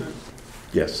 Well,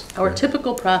 yes. Our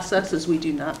typical process is we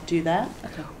do not do that.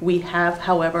 Okay. We have,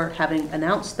 however, having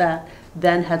announced that,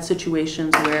 then had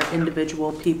situations where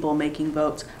individual people making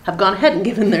votes have gone ahead and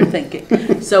given their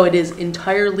thinking. So it is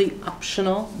entirely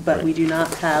optional, but we do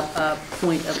not have a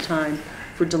point of time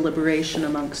for deliberation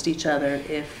amongst each other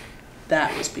if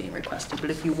that was being requested. But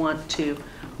if you want to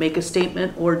make a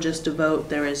statement or just a vote,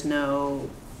 there is no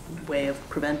way of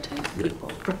preventing people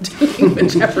from doing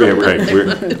whichever Yeah, one right. they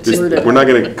want to do. We're not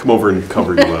going to come over and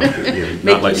cover you up, Make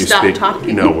not let you you stop speak.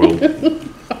 talking. No,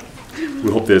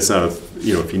 we hope that it's not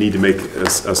if you need to make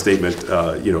a statement,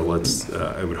 I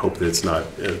would hope that it's not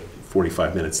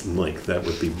 45 minutes in length. That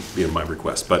would be my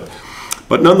request. But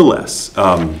nonetheless,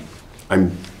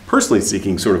 I'm personally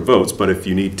seeking sort of votes, but if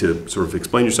you need to sort of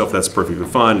explain yourself, that's perfectly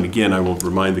fine. And again, I will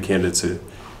remind the candidates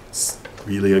it's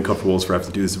really uncomfortable for us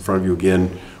to do this in front of you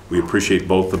again. We appreciate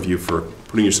both of you for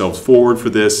putting yourselves forward for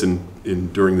this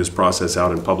and during this process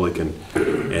out in public. And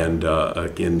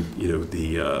again,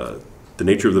 the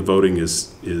nature of the voting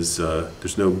is there's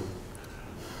no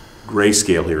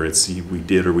grayscale here. It's we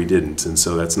did or we didn't, and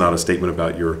so that's not a statement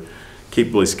about your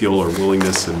capability, skill, or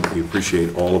willingness. And we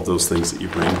appreciate all of those things that you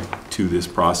bring to this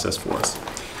process for us.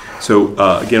 So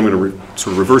again, I'm going to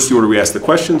sort of reverse the order we asked the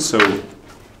questions. So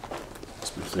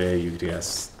you get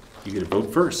to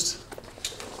vote first.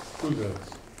 Who does?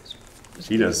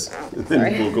 She does. And then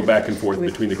Sorry. we'll go back and forth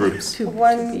between the groups.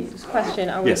 One question,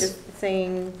 are we Yes. just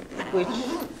saying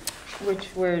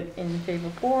which we're in favor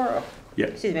for? Or- Yeah.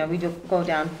 Excuse me, we do go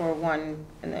down for one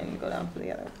and then go down for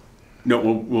the other? No,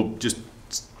 we'll just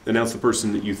announce the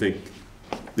person that you think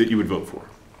that you would vote for.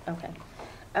 Okay.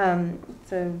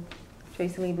 So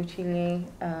Tracy Lee Buccilli,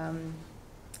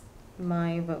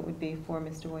 my vote would be for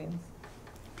Mr. Williams.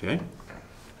 Okay.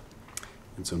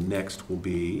 And so next will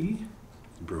be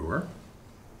Brewer.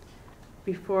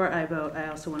 Before I vote, I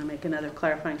also want to make another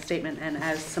clarifying statement, and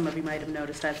as some of you might have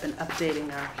noticed, I've been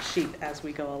updating our sheet as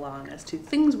we go along as to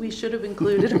things we should have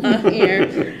included on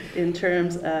here in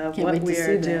terms of Can't what wait to we see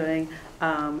are that. doing,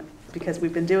 because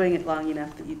we've been doing it long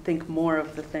enough that you'd think more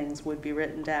of the things would be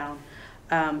written down,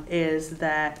 is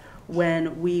that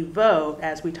when we vote,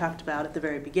 as we talked about at the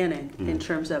very beginning, in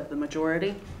terms of the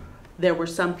majority, there were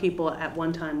some people at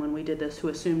one time when we did this who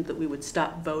assumed that we would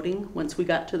stop voting once we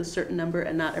got to the certain number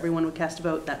and not everyone would cast a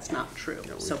vote. That's not true.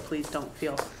 So please no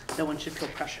one should feel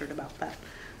pressured about that.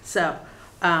 So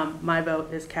my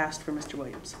vote is cast for Mr.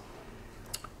 Williams.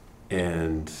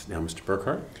 And now Mr.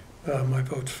 Burkhart. My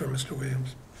vote's for Mr.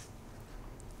 Williams.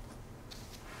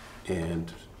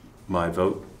 And my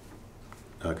vote,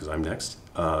 because I'm next,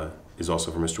 is also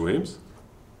for Mr. Williams.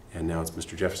 And now it's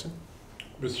Mr. Jefferson.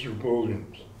 Mr.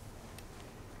 Williams.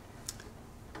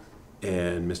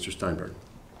 And Mr. Steinberg.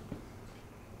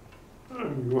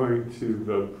 I'm going to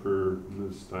vote for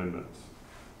Ms. Steinmetz.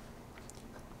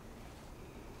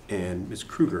 And Ms.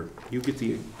 Kruger, you get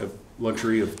the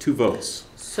luxury of 2 votes.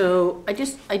 So I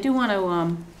do want to,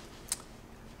 I'm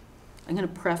going to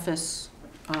preface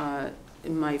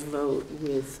my vote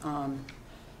with,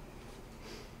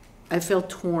 I feel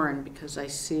torn because I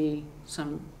see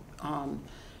some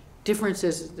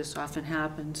differences, this often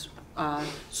happens,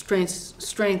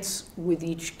 strengths with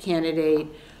each candidate.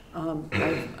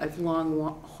 I've long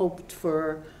hoped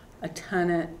for a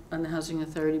tenant on the Housing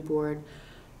Authority Board.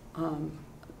 On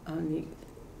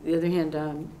the other hand,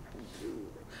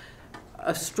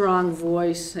 a strong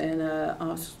voice and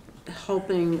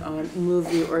helping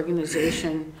move the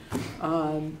organization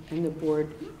and the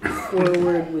board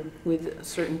forward with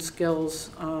certain skills.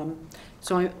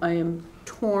 So I am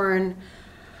torn,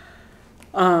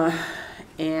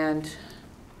 and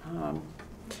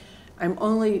I'm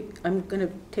going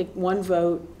to take one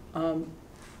vote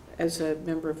as a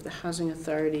member of the Housing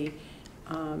Authority,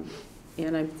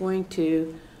 and I'm going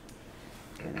to,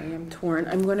 and I am torn,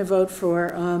 I'm going to vote for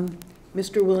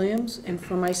Mr. Williams, and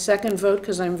for my second vote,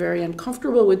 because I'm very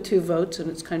uncomfortable with 2 votes and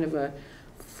it's kind of a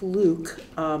fluke,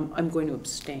 I'm going to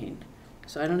abstain.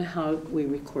 So I don't know how we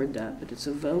record that, but it's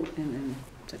a vote and then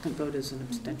second vote is an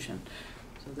abstention,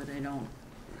 so that I don't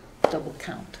double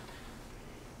count.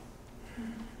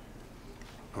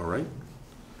 All right.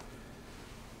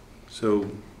 So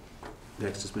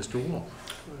next is Mr. Wall.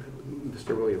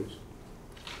 Mr. Williams.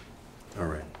 All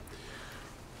right.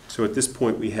 So at this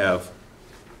point, we have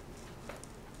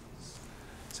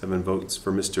 7 votes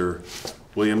for Mr.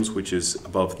 Williams, which is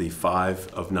above the 5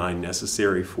 of 9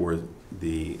 necessary for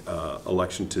the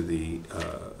election to the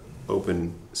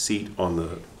open seat on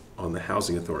the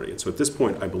Housing Authority. And so at this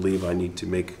point, I believe I need to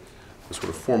make a sort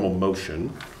of formal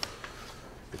motion,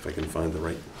 if I can find the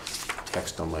right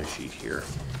text on my sheet here.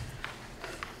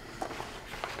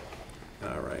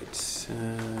 All right.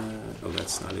 Oh,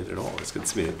 that's not it at all. That's good to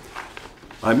see it.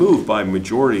 I move by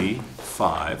majority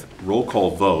 5, roll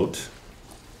call vote,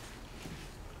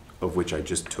 of which I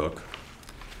just took,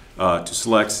 to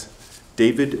select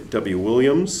David W.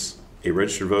 Williams, a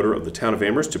registered voter of the town of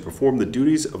Amherst, to perform the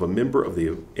duties of a member of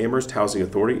the Amherst Housing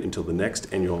Authority until the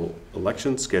next annual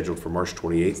election scheduled for March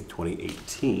 28th,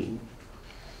 2018.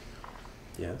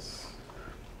 Yes.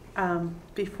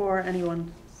 before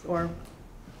anyone, or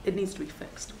it needs to be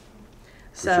fixed.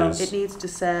 So Which is? it needs to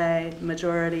say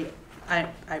majority, I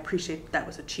appreciate that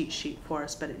was a cheat sheet for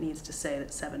us, but it needs to say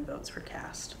that 7 votes were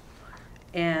cast.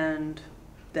 And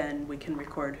then we can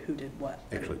record who did what.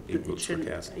 Actually, It 8 votes were shouldn't-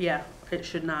 cast. Yeah, it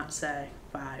should not say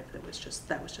 5, that was just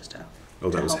a. Oh,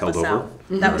 that to was help held us over? out.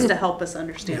 That was to help us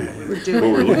understand what we were What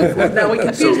doing. we're looking for. No, we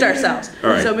confused So- ourselves.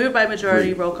 All right. So moved by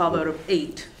majority, Agreed. roll call vote of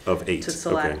 8 Of 8, to okay.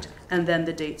 select, and then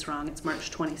the date's wrong, it's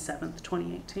March 27th,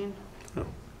 2018. Oh,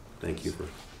 thank you for,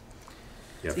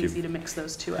 yeah, It's if easy you, to mix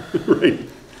those two up. right.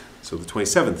 So the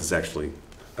 27th is actually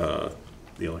the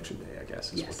election day, I guess,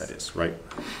 is what Yes. that is, right?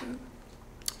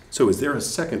 So is there a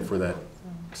second for that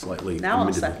slightly Now I'll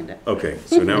amended? second it. Okay,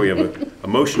 so now we have a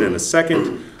motion and a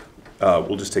second.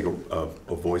 We'll just take a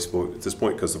voice vote at this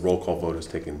point because the roll call vote has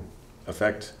taken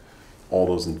effect. All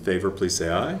those in favor, please say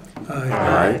aye.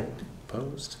 Aye.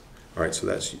 Opposed? All right, so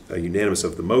that's unanimous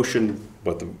of the motion,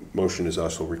 but the motion is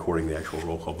also recording the actual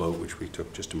roll call vote, which we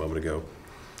took just a moment ago.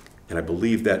 And I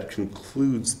believe that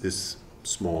concludes this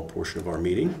small portion of our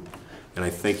meeting. And I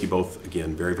thank you both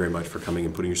again very, very much for coming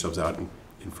and putting yourselves out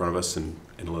in front of us and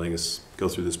letting us go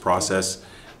through this process.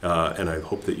 And I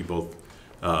hope that you both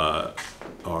are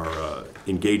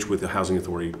engaged with the Housing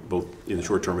Authority, both in the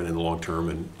short term and in the long term,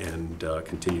 and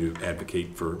continue to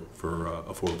advocate for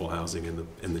affordable housing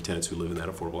and the tenants who live in that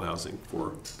affordable housing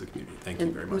for the community. Thank you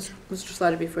And very much. Mr.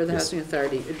 Slattery, before the Yes. Housing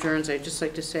Authority adjourns, I'd just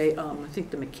like to say, I think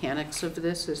the mechanics of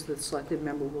this is the selected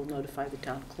member will notify the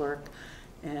town clerk,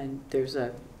 and there's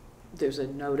a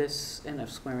notice and a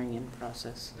swearing-in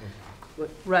process.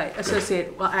 Right,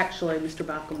 well, actually, Mr.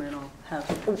 Bachman will have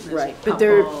Right, Ms. but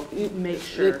there, Pupple make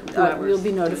sure you'll be whoever's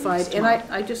notified. doing And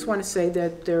this I just want to say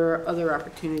that there are other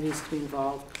opportunities to be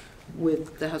involved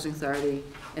with the Housing Authority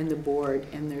and the board,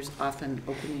 and there's often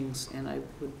openings, and I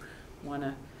would want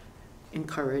to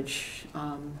encourage,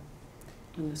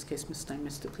 in this case, Ms.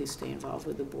 Steinmetz, to please stay involved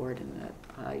with the board, and that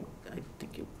I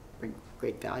think you bring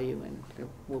great value, and there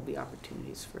will be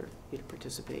opportunities for you to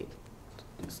participate.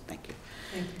 Just thank you.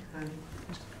 Thank you, Connie.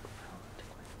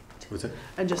 What's that?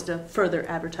 And just a further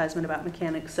advertisement about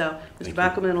mechanics. So Thank Mr. you.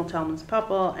 Bachman will tell Ms.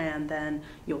 Pupple, and then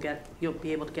you'll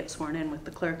be able to get sworn in with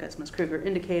the clerk, as Ms. Kruger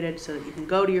indicated, so that you can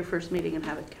go to your first meeting and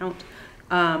have it count.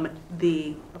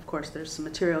 Of course, there's some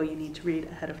material you need to read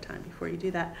ahead of time before you do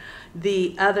that.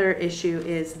 The other issue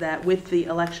is that with the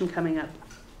election coming up,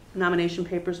 nomination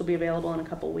papers will be available in a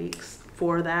couple weeks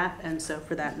for that, and so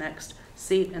for that next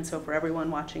seat, and so for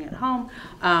everyone watching at home,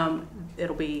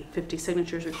 it'll be 50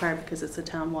 signatures required because it's a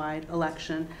town-wide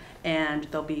election, and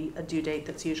there'll be a due date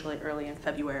that's usually early in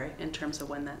February in terms of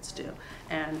when that's due.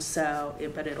 And so,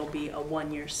 but it'll be a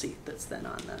 1-year seat that's then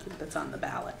on the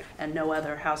ballot, and no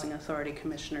other Housing Authority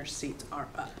Commissioner seats are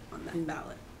up on that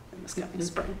ballot in this coming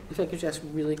spring. If I could just ask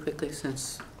really quickly,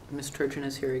 since Ms. Turgeon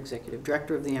is here, Executive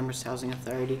Director of the Amherst Housing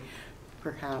Authority,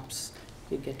 perhaps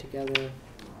you'd get together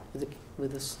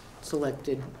with a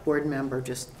selected board member,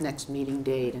 just next meeting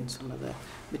date and some of the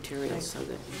materials so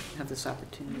that you have this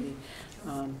opportunity.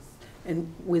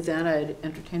 And with that, I'd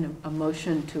entertain a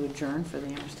motion to adjourn for the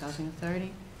Amherst Housing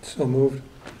Authority. So moved.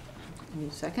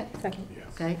 Need a second? Second.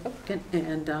 Okay,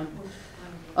 and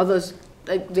all those,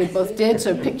 they both did,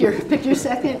 so pick your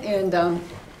second, and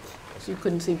you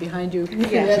couldn't see behind you.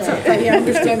 That's okay, I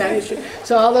understand that issue.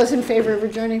 So all those in favor of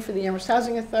adjourning for the Amherst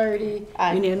Housing Authority?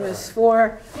 Aye. Unanimous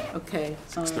 4. Okay.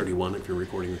 6:31 if you're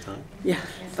recording the time. Yeah,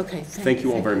 okay. Thank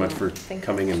you all very much for Thank you.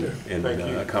 coming and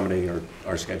accommodating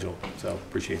our schedule, so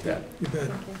appreciate that. You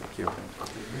bet. Thank you.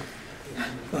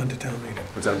 On to town meeting.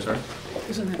 What's that, I'm sorry?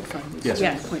 Isn't that fun? Yes.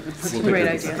 Yes. Appointments. That's a We'll great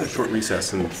take idea. a short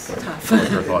recess and Tough.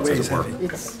 collect our thoughts as it were.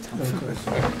 It's No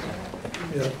question.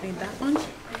 Yeah. Need that one?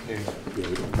 Yeah, we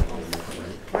don't have all of them,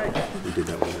 right? Right. We did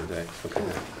that one the other day. Okay.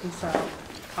 And so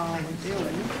all we're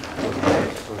doing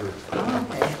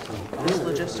is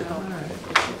logistical.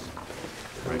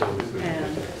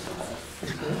 And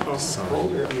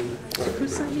who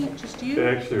signed it? Just you?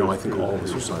 Actually, No, I think all of us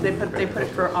are They signed. put it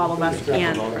for all of us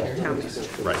and for the town manager.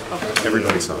 Right.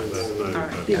 Everybody signs. All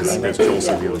right. As Joel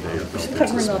said the other day, a belt and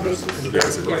covering all suspenders.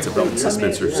 bases. Yeah, it's a belt and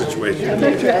suspenders situation. I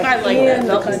like that,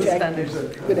 belt and suspenders. All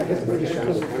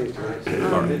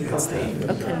right, that's the,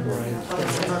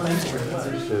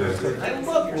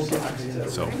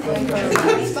 so. as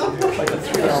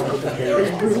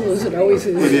brutal as it always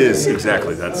is. It is,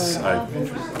 exactly, that's,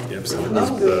 yep, so it is,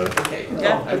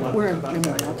 Yeah, We're in,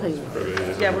 I'll tell you.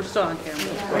 yeah, we're still on camera.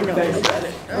 I know, I got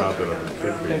it. not that I'm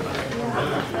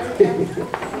kidding.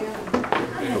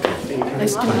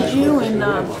 Nice to meet you, and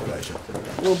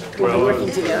we'll be Well,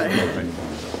 working together.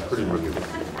 pretty much.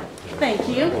 Thank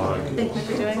you. Thank you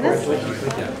for doing this.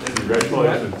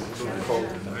 Congratulations.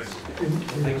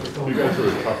 You guys are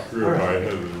a tough group. I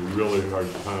had a really hard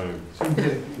time.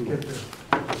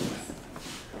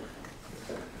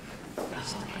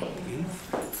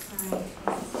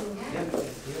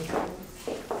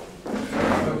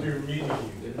 How's your meeting?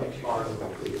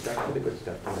 That's pretty good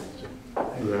stuff.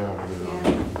 Yeah,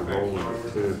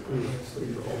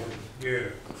 Yeah.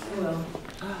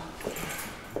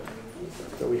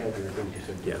 So we have your things you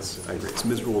said. Yes, I agree. It's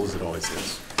miserable as it always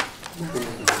is.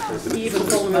 He even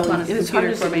pulled them up on his It's hard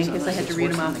computer to for me see because I had to unless read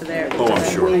it's them off worse of on there. the Oh, I'm because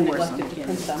I sure. really neglected to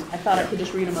print them. I thought I could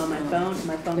just read them on my phone, and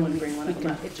my phone wouldn't bring one of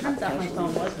them up. It turns out my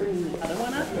phone was bringing the other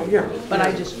one up, Yeah. but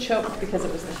I just choked because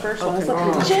it was the first one. I was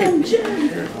like, Jim,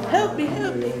 help me,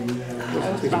 help me.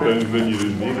 I was fine. then you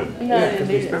didn't need it. No, I Because didn't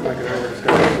we need spent it. like an hour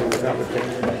discussing without the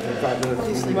change, 5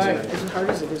 minutes. Right. As hard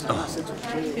as it is on us, it's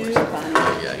really Too worse. funny.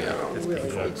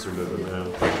 That's sort of now.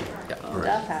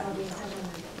 Stuff happens.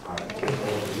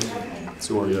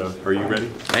 So are you ready?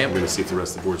 I am. I'm going to see if the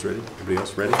rest of the board's ready. Everybody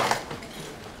else ready?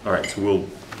 All right, so we'll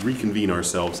reconvene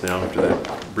ourselves now after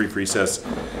that brief recess.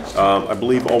 I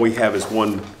believe all we have is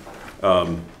one,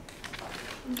 well,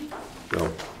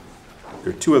 there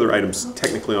are two other items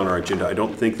technically on our agenda. I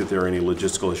don't think that there are any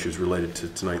logistical issues related to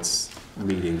tonight's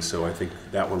meeting, so I think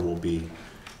that one will be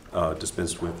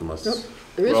dispensed with unless,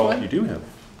 There is Well, one. you do have.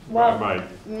 I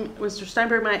might. Mr.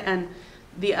 Steinberg might, and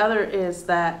the other is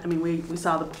that, I mean, we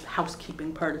saw the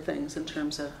housekeeping part of things in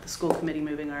terms of the school committee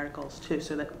moving articles too,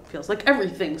 so that feels like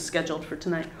everything's scheduled for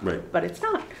tonight. Right. But it's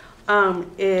not.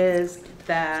 Is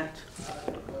that,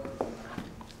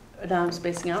 now I'm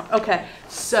spacing out. Okay,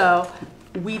 so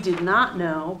we did not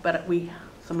know, but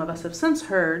some of us have since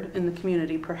heard in the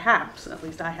community, perhaps, at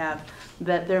least I have,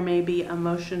 that there may be a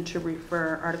motion to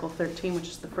refer Article 13, which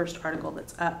is the first article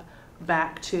that's up,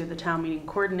 back to the town meeting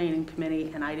coordinating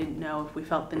committee, and I didn't know if we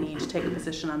felt the need to take a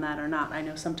position on that or not. I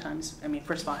know sometimes, I mean,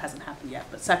 first of all, it hasn't happened yet,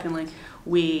 but secondly,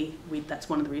 we that's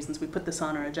one of the reasons we put this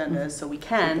on our agenda, is so we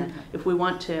can, if we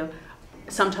want to.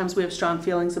 Sometimes we have strong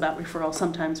feelings about referral,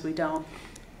 sometimes we don't.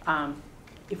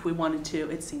 If we wanted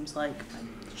to, it seems like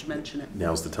I should mention it.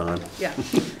 Now's the time. Yeah.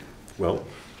 Well,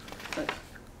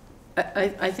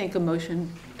 I think a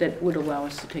motion that would allow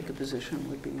us to take a position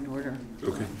would be in order.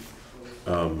 okay.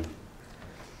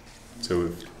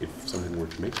 So if someone were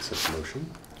to make such a motion,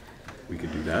 we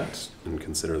could do that and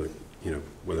consider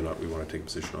whether or not we want to take a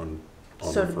position on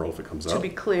So referral if it comes To up. be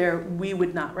clear, we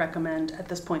would not recommend, at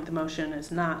this point, the motion is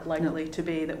not likely to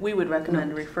be that we would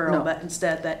recommend a referral, No. but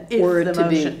instead that if Were it the to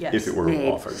be motion, yes. If it were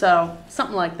made. offered. So,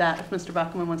 something like that, if Mr.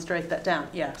 Buckman wants to write that down,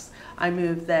 yes. I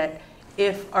move that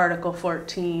if Article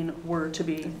 14 were to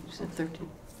be, You said 13.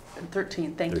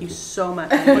 13, thank you 13. so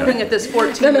much. I'm looking at this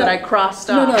 14 that I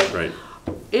crossed off. No. Right.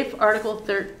 If Article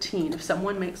 13, if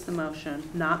someone makes the motion,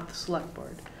 not the select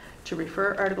board, to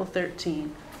refer Article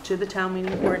 13 to the town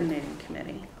meeting coordinating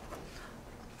committee,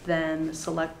 then the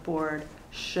select board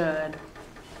should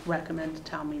recommend to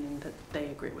town meeting that they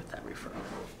agree with that referral,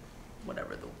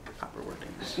 whatever the proper wording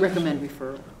is. Recommend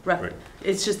referral. Right.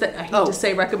 It's just that I hate Oh. to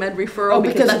say recommend referral Oh,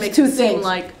 because because that it's makes two it seem things.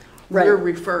 like Right, we're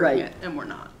referring right. it, and we're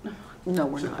not. No,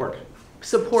 we're not.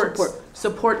 Support.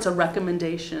 Supports a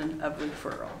recommendation of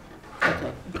referral,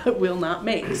 Okay. but will not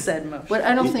make said motion. What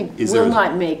I don't think Is will there-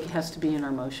 not make has to be in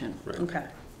our motion. Right. Okay.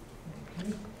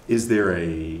 Is there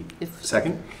a If-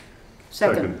 second?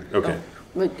 Second. Okay.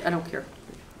 But I don't care.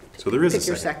 So there is a Pick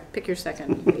your second. Pick your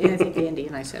second. Yeah, I think Andy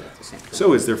and I said it the same time.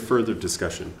 So is there further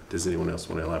discussion? Does anyone else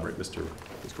want to elaborate, Mr.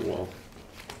 Wall?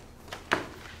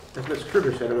 As Ms.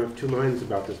 Kruger said, I'm of two minds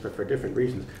about this, but for different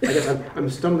reasons. I guess I'm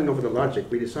stumbling over the logic.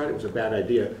 We decided it was a bad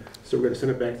idea, so we're going to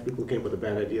send it back to people who came up with a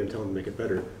bad idea and tell them to make it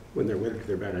better when they're willing to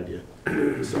their bad idea.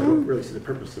 So I don't really see the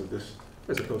purpose of this,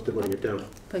 as opposed to voting it down.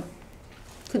 But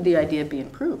could the idea be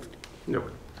improved? No.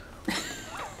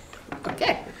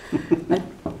 Okay.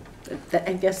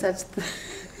 I guess that's the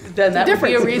Then that would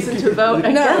be a difference. reason to vote No,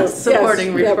 against yes,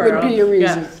 supporting referral. that would be a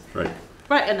reason. Yeah. Right.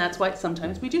 Right, and that's why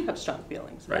sometimes we do have strong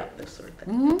feelings about Right. this sort of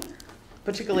thing.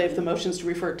 Particularly if the motion's to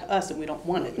refer it to us and we don't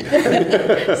want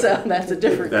it. So that's a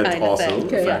different That's kind of also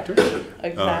thing. a factor.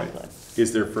 Exactly.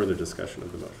 Is there further discussion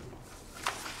of the motion?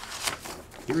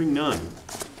 Hearing none.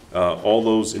 All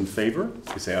those in favor,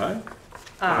 please say aye.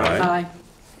 Aye.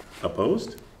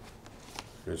 Opposed?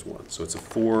 There's one. So it's a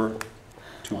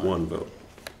 4-1 vote.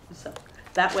 So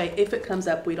that way, if it comes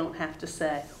up, we don't have to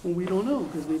say, well, we don't know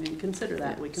because we didn't consider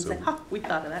that. We can So- say, ha, we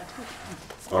thought of that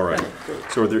too. All right.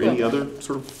 So are there any other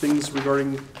sort of things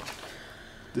regarding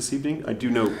this evening? I do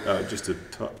know, just to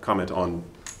comment on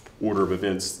order of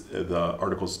events, the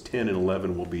Articles 10 and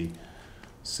 11 will be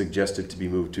suggested to be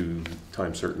moved to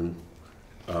time certain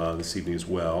this evening as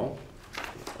well.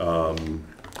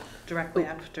 Directly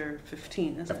after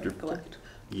 15, isn't After- it, correct?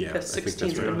 Yeah, I Because think 16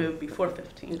 is that's right. removed before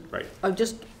 15. Right.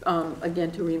 Just,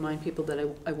 again, to remind people that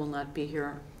I will not be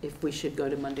here if we should go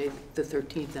to Monday, the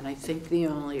 13th. And I think the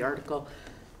only article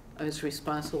I was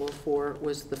responsible for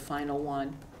was the final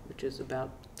one, which is about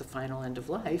the final end of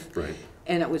life. Right.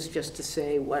 And it was just to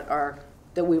say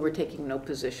that we were taking no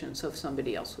position, so if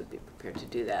somebody else would be prepared to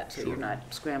do that, so Sure. you're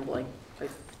not scrambling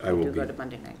if I you will do go be. to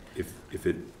Monday night. If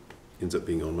it ends up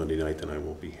being on Monday night, then I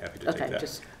will be happy to take Okay, that.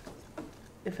 just,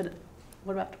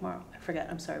 What about tomorrow? I forget,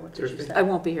 I'm sorry, what did you Thursday? say? I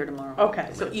won't be here tomorrow.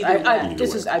 Okay, so either I, way. this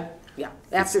Either is, way. yeah,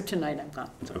 after tonight, I'm gone.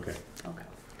 Okay. Okay.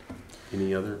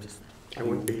 Any other? I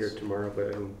won't be here tomorrow,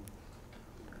 but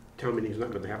town meeting's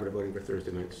not in the habit of voting for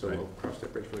Thursday night, so Right. I'll cross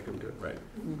that bridge when I come to it. Right.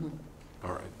 Mhm.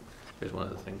 All right. Here's one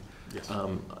other thing. Yes.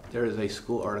 There is a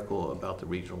school article about the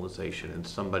regionalization, and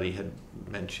somebody had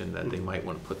mentioned that they might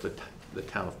want to put the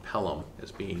town of Pelham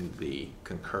as being the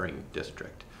concurring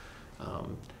district.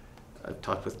 I've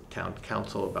talked with town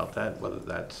council about that, whether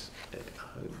that's,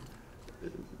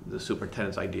 the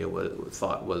superintendent's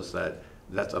thought was that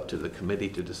that's up to the committee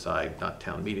to decide, not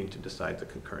town meeting to decide the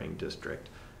concurring district.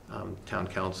 Town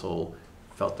council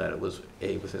felt that it was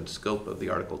within scope of the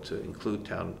article to include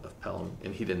town of Pelham,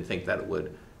 and he didn't think that it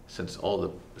would, since all the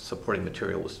supporting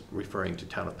material was referring to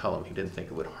town of Pelham, he didn't think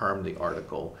it would harm the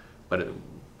article, but it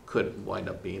could wind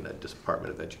up being a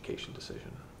Department of Education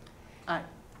decision.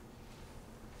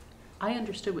 I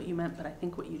understood what you meant, but I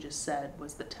think what you just said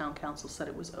was that town council said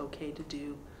it was okay to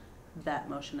do that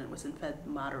motion, and it was in fact the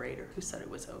moderator who said it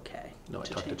was okay. No, I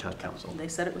talked to change town it. council. They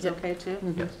said it was Yep. okay too?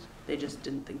 Mhm. Yes, They just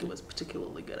didn't think it was a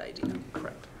particularly good idea,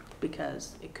 correct.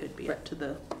 because it could be up to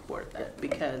the board,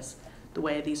 because the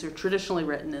way these are traditionally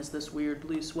written is this weird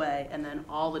loose way, and then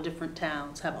all the different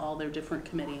towns have all their different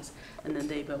committees, and then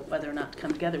they vote whether or not to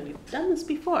come together. We've done this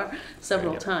before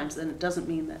several Right, yeah. times, and it doesn't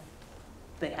mean that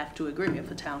they have to agree. If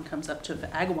a town comes up to, if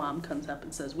Agawam comes up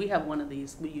and says, we have one of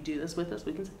these, will you do this with us?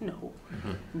 We can say no.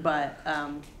 But,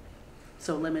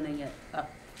 so limiting it up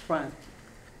front,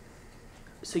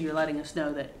 so you're letting us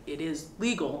know that it is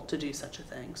legal to do such a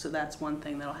thing. So that's one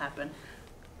thing that'll happen.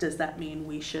 Does that mean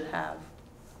we should have,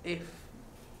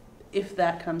 if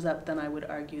that comes up, then I would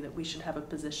argue that we should have a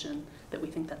position that we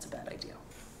think that's a bad idea.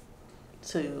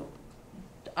 So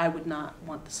I would not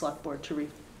want the select board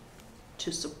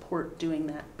to support doing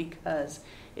that, because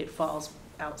it falls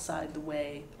outside the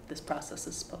way this process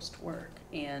is supposed to work.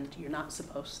 And you're not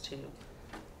supposed to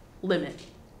limit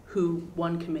who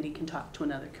one committee can talk to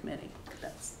another committee.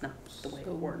 That's not the way it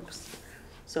works.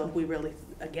 So if we really,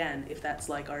 again, if that's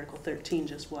like Article 13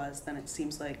 just was, then it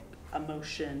seems like a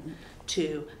motion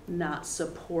to not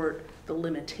support the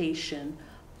limitation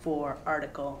for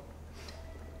Article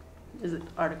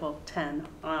 10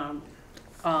 on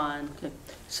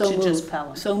So to just moved.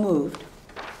 Pelham. So moved.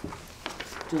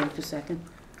 Do you like the second?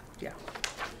 Yeah.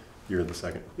 You're the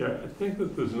second. Yeah, I think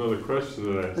that there's another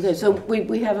question that I. Okay, so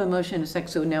we have a motion and a second,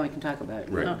 so now we can talk about it.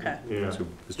 Right. Okay. Yeah. So,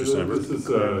 Mr. So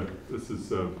Steinberg? This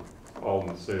is all in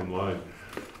the same line.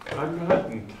 I'm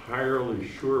not entirely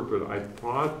sure, but I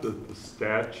thought that the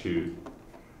statute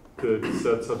that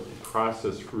sets up the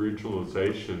process for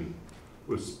regionalization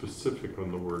was specific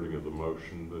on the wording of the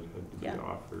motion that had to be Yeah.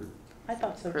 offered. I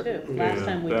thought so too. Perfect. Last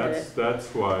time we did it.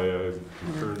 That's why I'm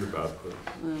concerned about this.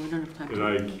 Well, we don't have time And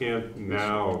to. I can't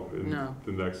now, in No.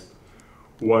 the next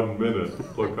 1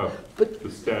 minute, look up But-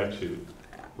 the statute.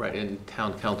 Right, and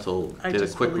town council I did a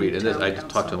just quick believe read, and this, town I just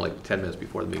talked to him council. like 10 minutes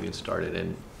before the meeting started,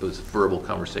 and it was verbal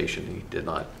conversation, he did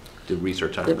not do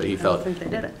research on it, but he I don't felt think they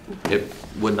did it. it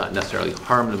would not necessarily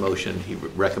harm the motion, he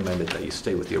recommended that you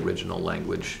stay with the original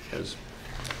language as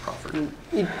proffered.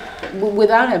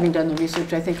 Without having done the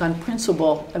research, I think on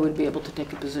principle, I would be able to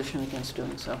take a position against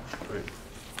doing so.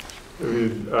 I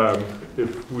mean,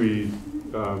 if we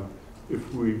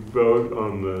vote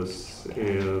on this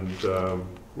and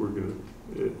we're gonna,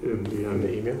 in the On the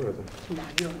end, email or No, you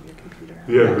don't have your computer.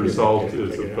 the end result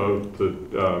is a vote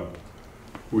that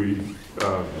we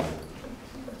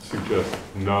suggest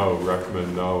no,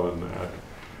 recommend no, and that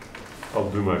I'll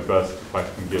do my best if I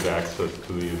can get access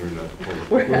to the internet.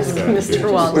 We're asking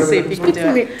Mr. Wall to see if he can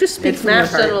do it. Just speak It's from your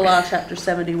Mass General heart. Law, Chapter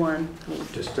 71,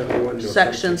 just 71? no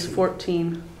Sections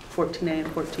 17. 14A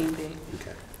and 14B.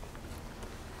 Okay.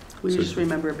 We So- just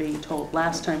remember being told,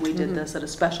 last time we did this at a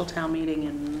special town meeting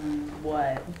in,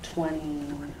 what, 20,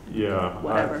 Yeah.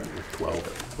 whatever.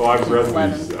 12. Well, I've read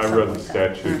 11, these, I've read the something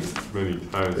like statute many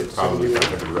times, It's probably I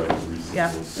 71. haven't read it recently.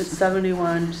 Yeah, it's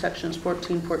 71, Sections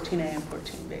 14, 14A, and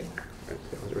 14B. That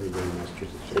was already very nice.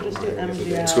 Massachusetts. So just do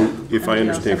MGL. So if I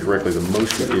understand correctly, the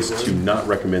motion is to not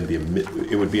recommend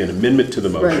it would be an amendment to the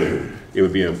motion. It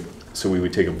would be so we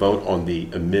would take a vote on the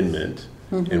amendment,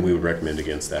 and we would recommend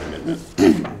against that amendment.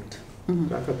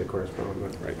 I thought the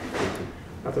correspondence, right.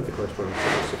 I thought the correspondence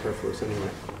was superfluous anyway.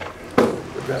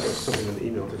 But that was something in the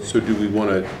email today. So do we want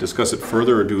to discuss it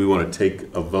further, or do we want to take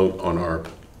a vote on our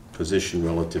position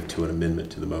relative to an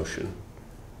amendment to the motion?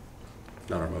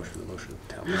 Not our motion, the motion of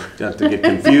the town. Not to get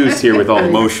confused here with all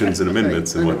the motions and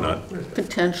amendments and whatnot.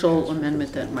 Potential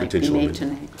amendment that might be Potential made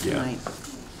amendment. tonight.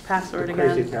 Password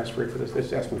Crazy again? password for this.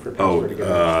 It's asking for a Oh, password again.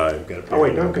 I've got it. Oh,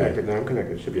 wait, no, I'm connected. Now I'm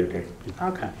connected. It should be okay.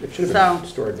 Okay. It should have So, been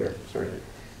stored there. Sorry.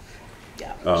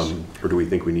 yeah. Or do we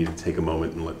think we need to take a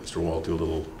moment and let Mr. Wall do a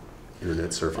little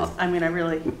internet surfing? Well, I mean,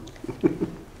 I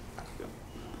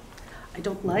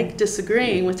don't like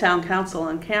disagreeing with town council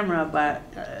on camera, but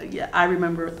yeah, I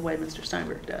remember it the way Mr.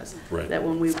 Steinberg does. Right. That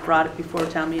when we brought it before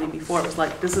town meeting before, it was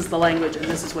like, this is the language and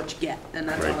this is what you get, and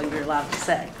that's Right. all you're allowed to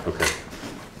say. Okay.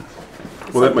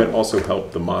 Well, that might also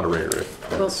help the moderator if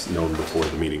that's known before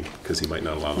the meeting, because he might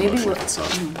not allow the Maybe motion we'll- if it's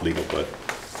not legal, but.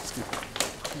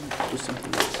 Do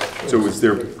something else. So is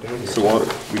there, so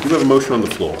we do have a motion on the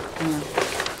floor,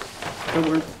 But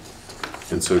we're-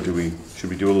 and so should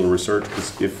we do a little research?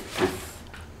 Because if,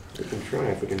 We can try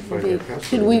if we can find maybe- our password.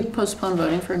 Should we postpone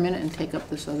voting for a minute and take up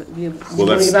this other? Well,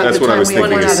 that's what I was You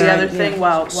want to thinking do is- the other thing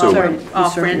while So- we're all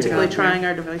Sorry. frantically trying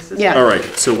our devices? Yeah. all right,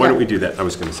 so why don't Yeah. we do that? I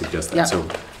was going to suggest Yeah. that, so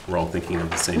we're all thinking of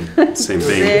the same vein.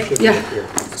 Zig. Should be Yeah. up here.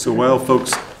 So while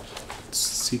folks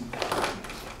seek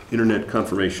internet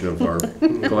confirmation of our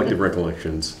collective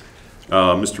recollections,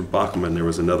 Mr. Bachman, there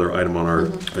was another item on our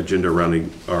agenda surrounding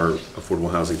our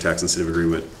affordable housing tax incentive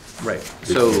agreement. Right. that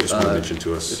So you just want to mention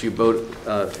to us. if you vote,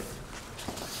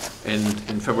 in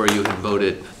February, you had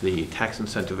voted the tax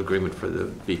incentive agreement for the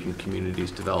Beacon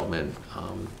Communities Development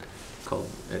called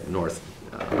at in North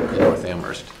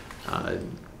Amherst.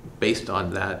 Based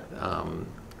on that,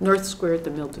 North Square at the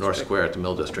Mill District. North Square at the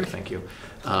Mill District, thank you.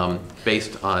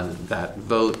 Based on that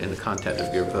vote and the content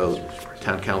of your vote,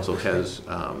 Town Council has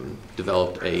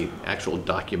developed a actual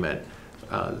document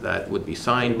that would be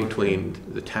signed between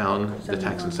the town, the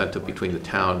tax incentive between the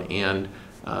town and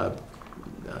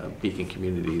Beacon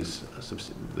Communities,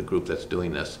 the group that's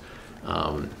doing this.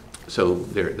 So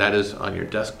that is on your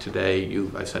desk today.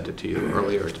 I sent it to you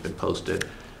earlier. It's been posted.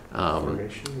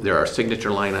 There are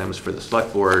signature line items for the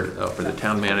select board, for the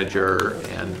town manager,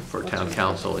 and for town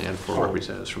council, and for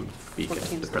representatives from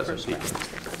Beacon, the president of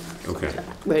Beacon. Okay,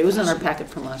 Right, it was in our packet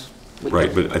from last week.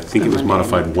 right, but I think it was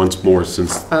modified once more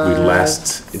since we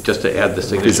last, Just to add the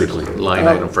signature Physically. line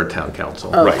item for town council.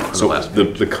 Oh. right, from the so last the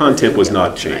meeting. content was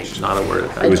not changed. Not a word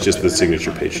of that. It was just the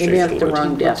signature page changed Maybe I a have the little bit.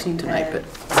 wrong desk tonight, but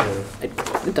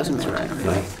it doesn't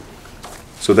matter.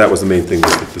 So that was the main thing,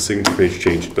 was that the signature page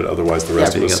changed, but otherwise the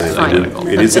rest Yeah, was the same. fine.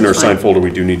 It is in our That's fine. sign folder, we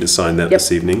do need to sign that Yep.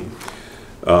 this evening.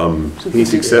 Any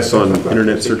success on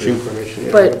internet searching?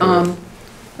 But,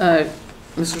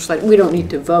 Mr. Slade, we don't need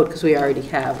to vote because we already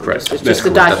have. Correct. It's That's just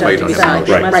the correct. That's why you document to be don't have signed.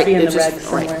 to vote. Must Right, be in the it's just- regs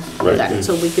somewhere. Right. that,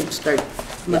 So we could start,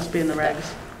 Must be in the regs.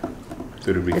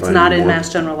 So did we It's find not any in more?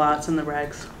 Mass General Law, it's in the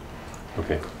regs.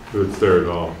 Okay. It's there at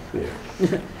all.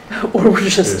 Or we're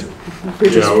just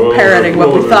Yeah, well, parroting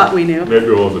what we well, thought we knew. Maybe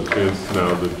all the kids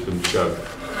now that Jim's got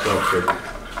stuff,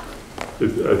 but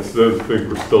I still think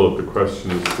we're still at the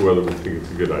question as to whether we think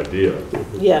it's a good idea.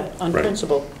 yeah, on Right.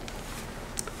 principle.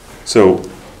 So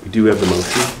we do have the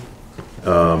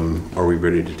motion. Are we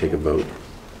ready to take a vote?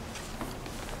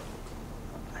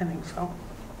 I think so.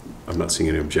 I'm not seeing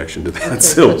any objection to Okay, that,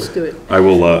 so let's do it. I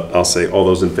will, I'll say, all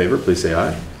those in favor, please say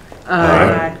aye.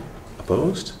 Aye.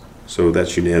 Opposed? So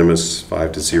that's unanimous,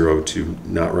 5-0, to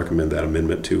not recommend that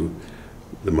amendment to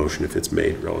the motion if it's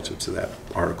made relative to that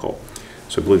article.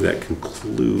 So I believe that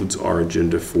concludes our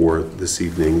agenda for this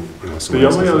evening. Unless someone The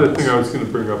else only has other anything. thing I was going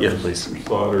to bring up, Yeah, Mr. please.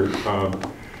 Slaughter,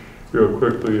 real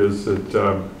quickly, is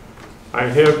that I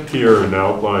have here an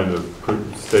outline of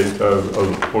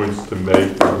points to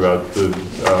make about the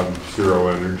zero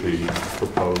energy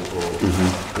proposal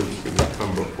that's going to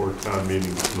come before town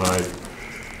meeting tonight.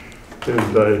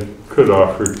 And I could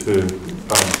offer to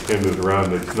hand it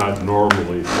around. It's not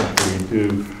normally something we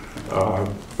do,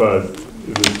 but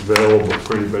it is available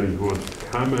for anybody who wants to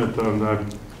comment on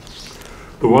that.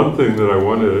 The one thing that I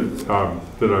want to,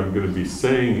 that I'm going to be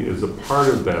saying is a part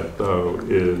of that, though,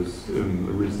 is, and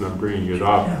the reason I'm bringing it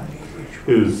up,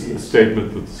 is a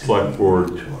statement that the select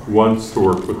board wants to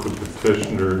work with the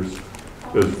petitioners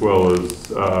as well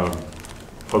as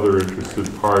other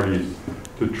interested parties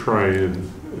to try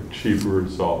and achieve a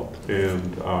result.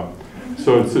 And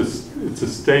so it's this it's a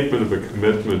statement of a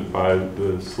commitment by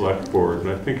the select board, and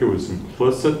I think it was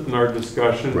implicit in our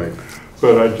discussion. Right.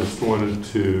 But I just wanted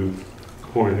to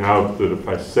point out that if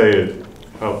I say it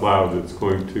out loud, it's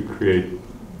going to create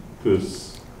this,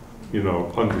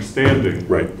 understanding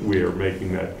Right. that we are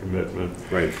making that commitment.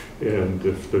 Right. And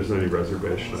if there's any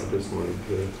reservation, I just wanted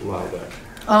to allow that.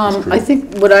 I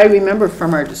think what I remember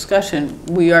from our discussion,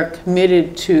 we are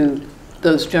committed to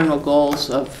those general goals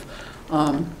of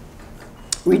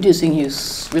reducing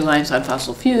reliance on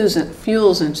fossil fuels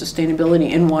and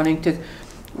sustainability, and wanting to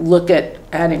look at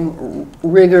adding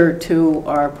rigor to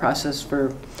our process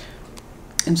for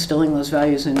instilling those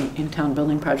values in town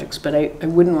building projects. But I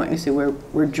wouldn't want you to say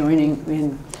we're joining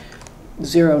in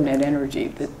zero net energy.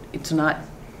 That it's not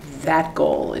that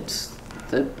goal. It's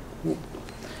the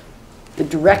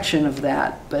direction of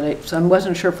that. But so I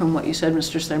wasn't sure from what you said,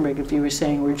 Mr. Steinberg, if you were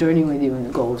saying we're joining with you in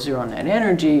the goal of zero net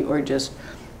energy, or just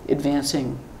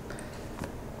advancing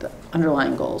the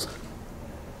underlying goals.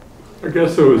 I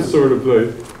guess it was sort of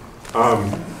the,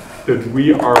 that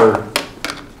we are,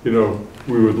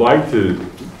 we would like to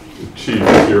achieve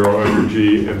zero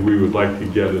energy, and we would like to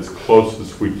get as close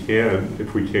as we can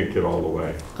if we can't get all the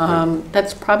way.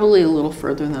 That's probably a little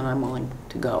further than I'm willing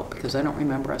to go, because I don't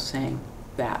remember us saying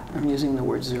that. I'm using the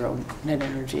word zero net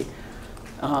energy.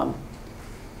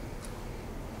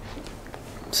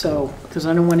 So, because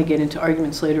I don't want to get into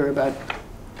arguments later about,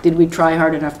 did we try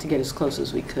hard enough to get as close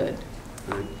as we could?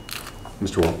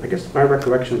 Mr. Wall. I guess my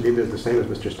recollection is either the same as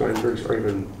Mr. Steinberg's or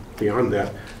even beyond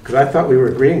that, because I thought we were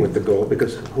agreeing with the goal,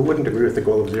 because who wouldn't agree with the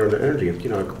goal of zero net energy?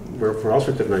 We're for all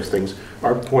sorts of nice things.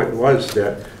 Our point was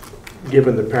that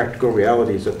given the practical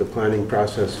realities of the planning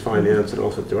process, finance, and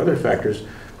all sorts of other factors,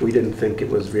 we didn't think it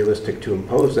was realistic to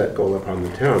impose that goal upon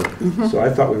the town. So I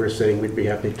thought we were saying we'd be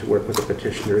happy to work with the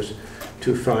petitioners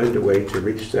to find a way to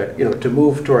reach that, to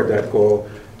move toward that goal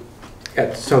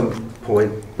at some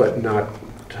point, but not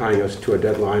tying us to a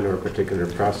deadline or a particular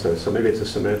process. So maybe it's a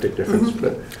semantic difference,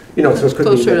 but, so it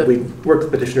could be that we work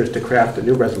with petitioners to craft a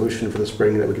new resolution for the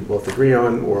spring that we could both agree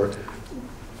on, or,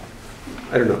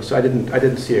 I don't know. So I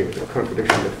didn't see a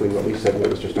contradiction between what we said and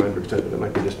what Mr. Steinberg said, but it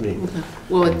might be just me. Okay.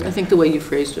 Well, I think the way you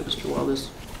phrased it, Mr. Wall, is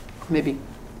maybe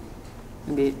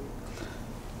it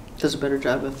does a better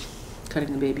job of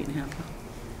cutting the baby in half.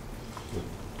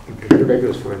 The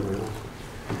regular's fine.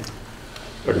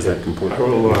 Is that complete? I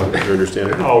will, you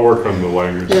understand it? I'll work on the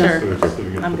language. Yeah. instead of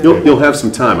sitting at I'm the good. table. You'll have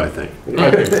some time, I think.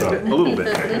 I think so. A little bit.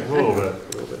 A little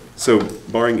bit. So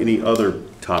barring any other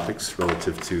topics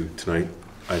relative to tonight,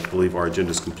 I believe our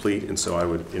agenda is complete, and so I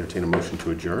would entertain a motion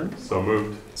to adjourn. So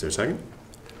moved. Is there a second?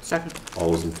 Second.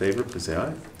 All those in favor, please say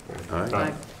aye.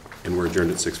 Aye. And we're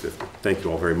adjourned at 6:50. Thank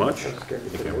you all very much.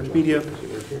 Thank you, Amherst Media.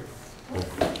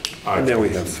 Aye. And now we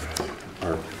have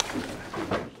our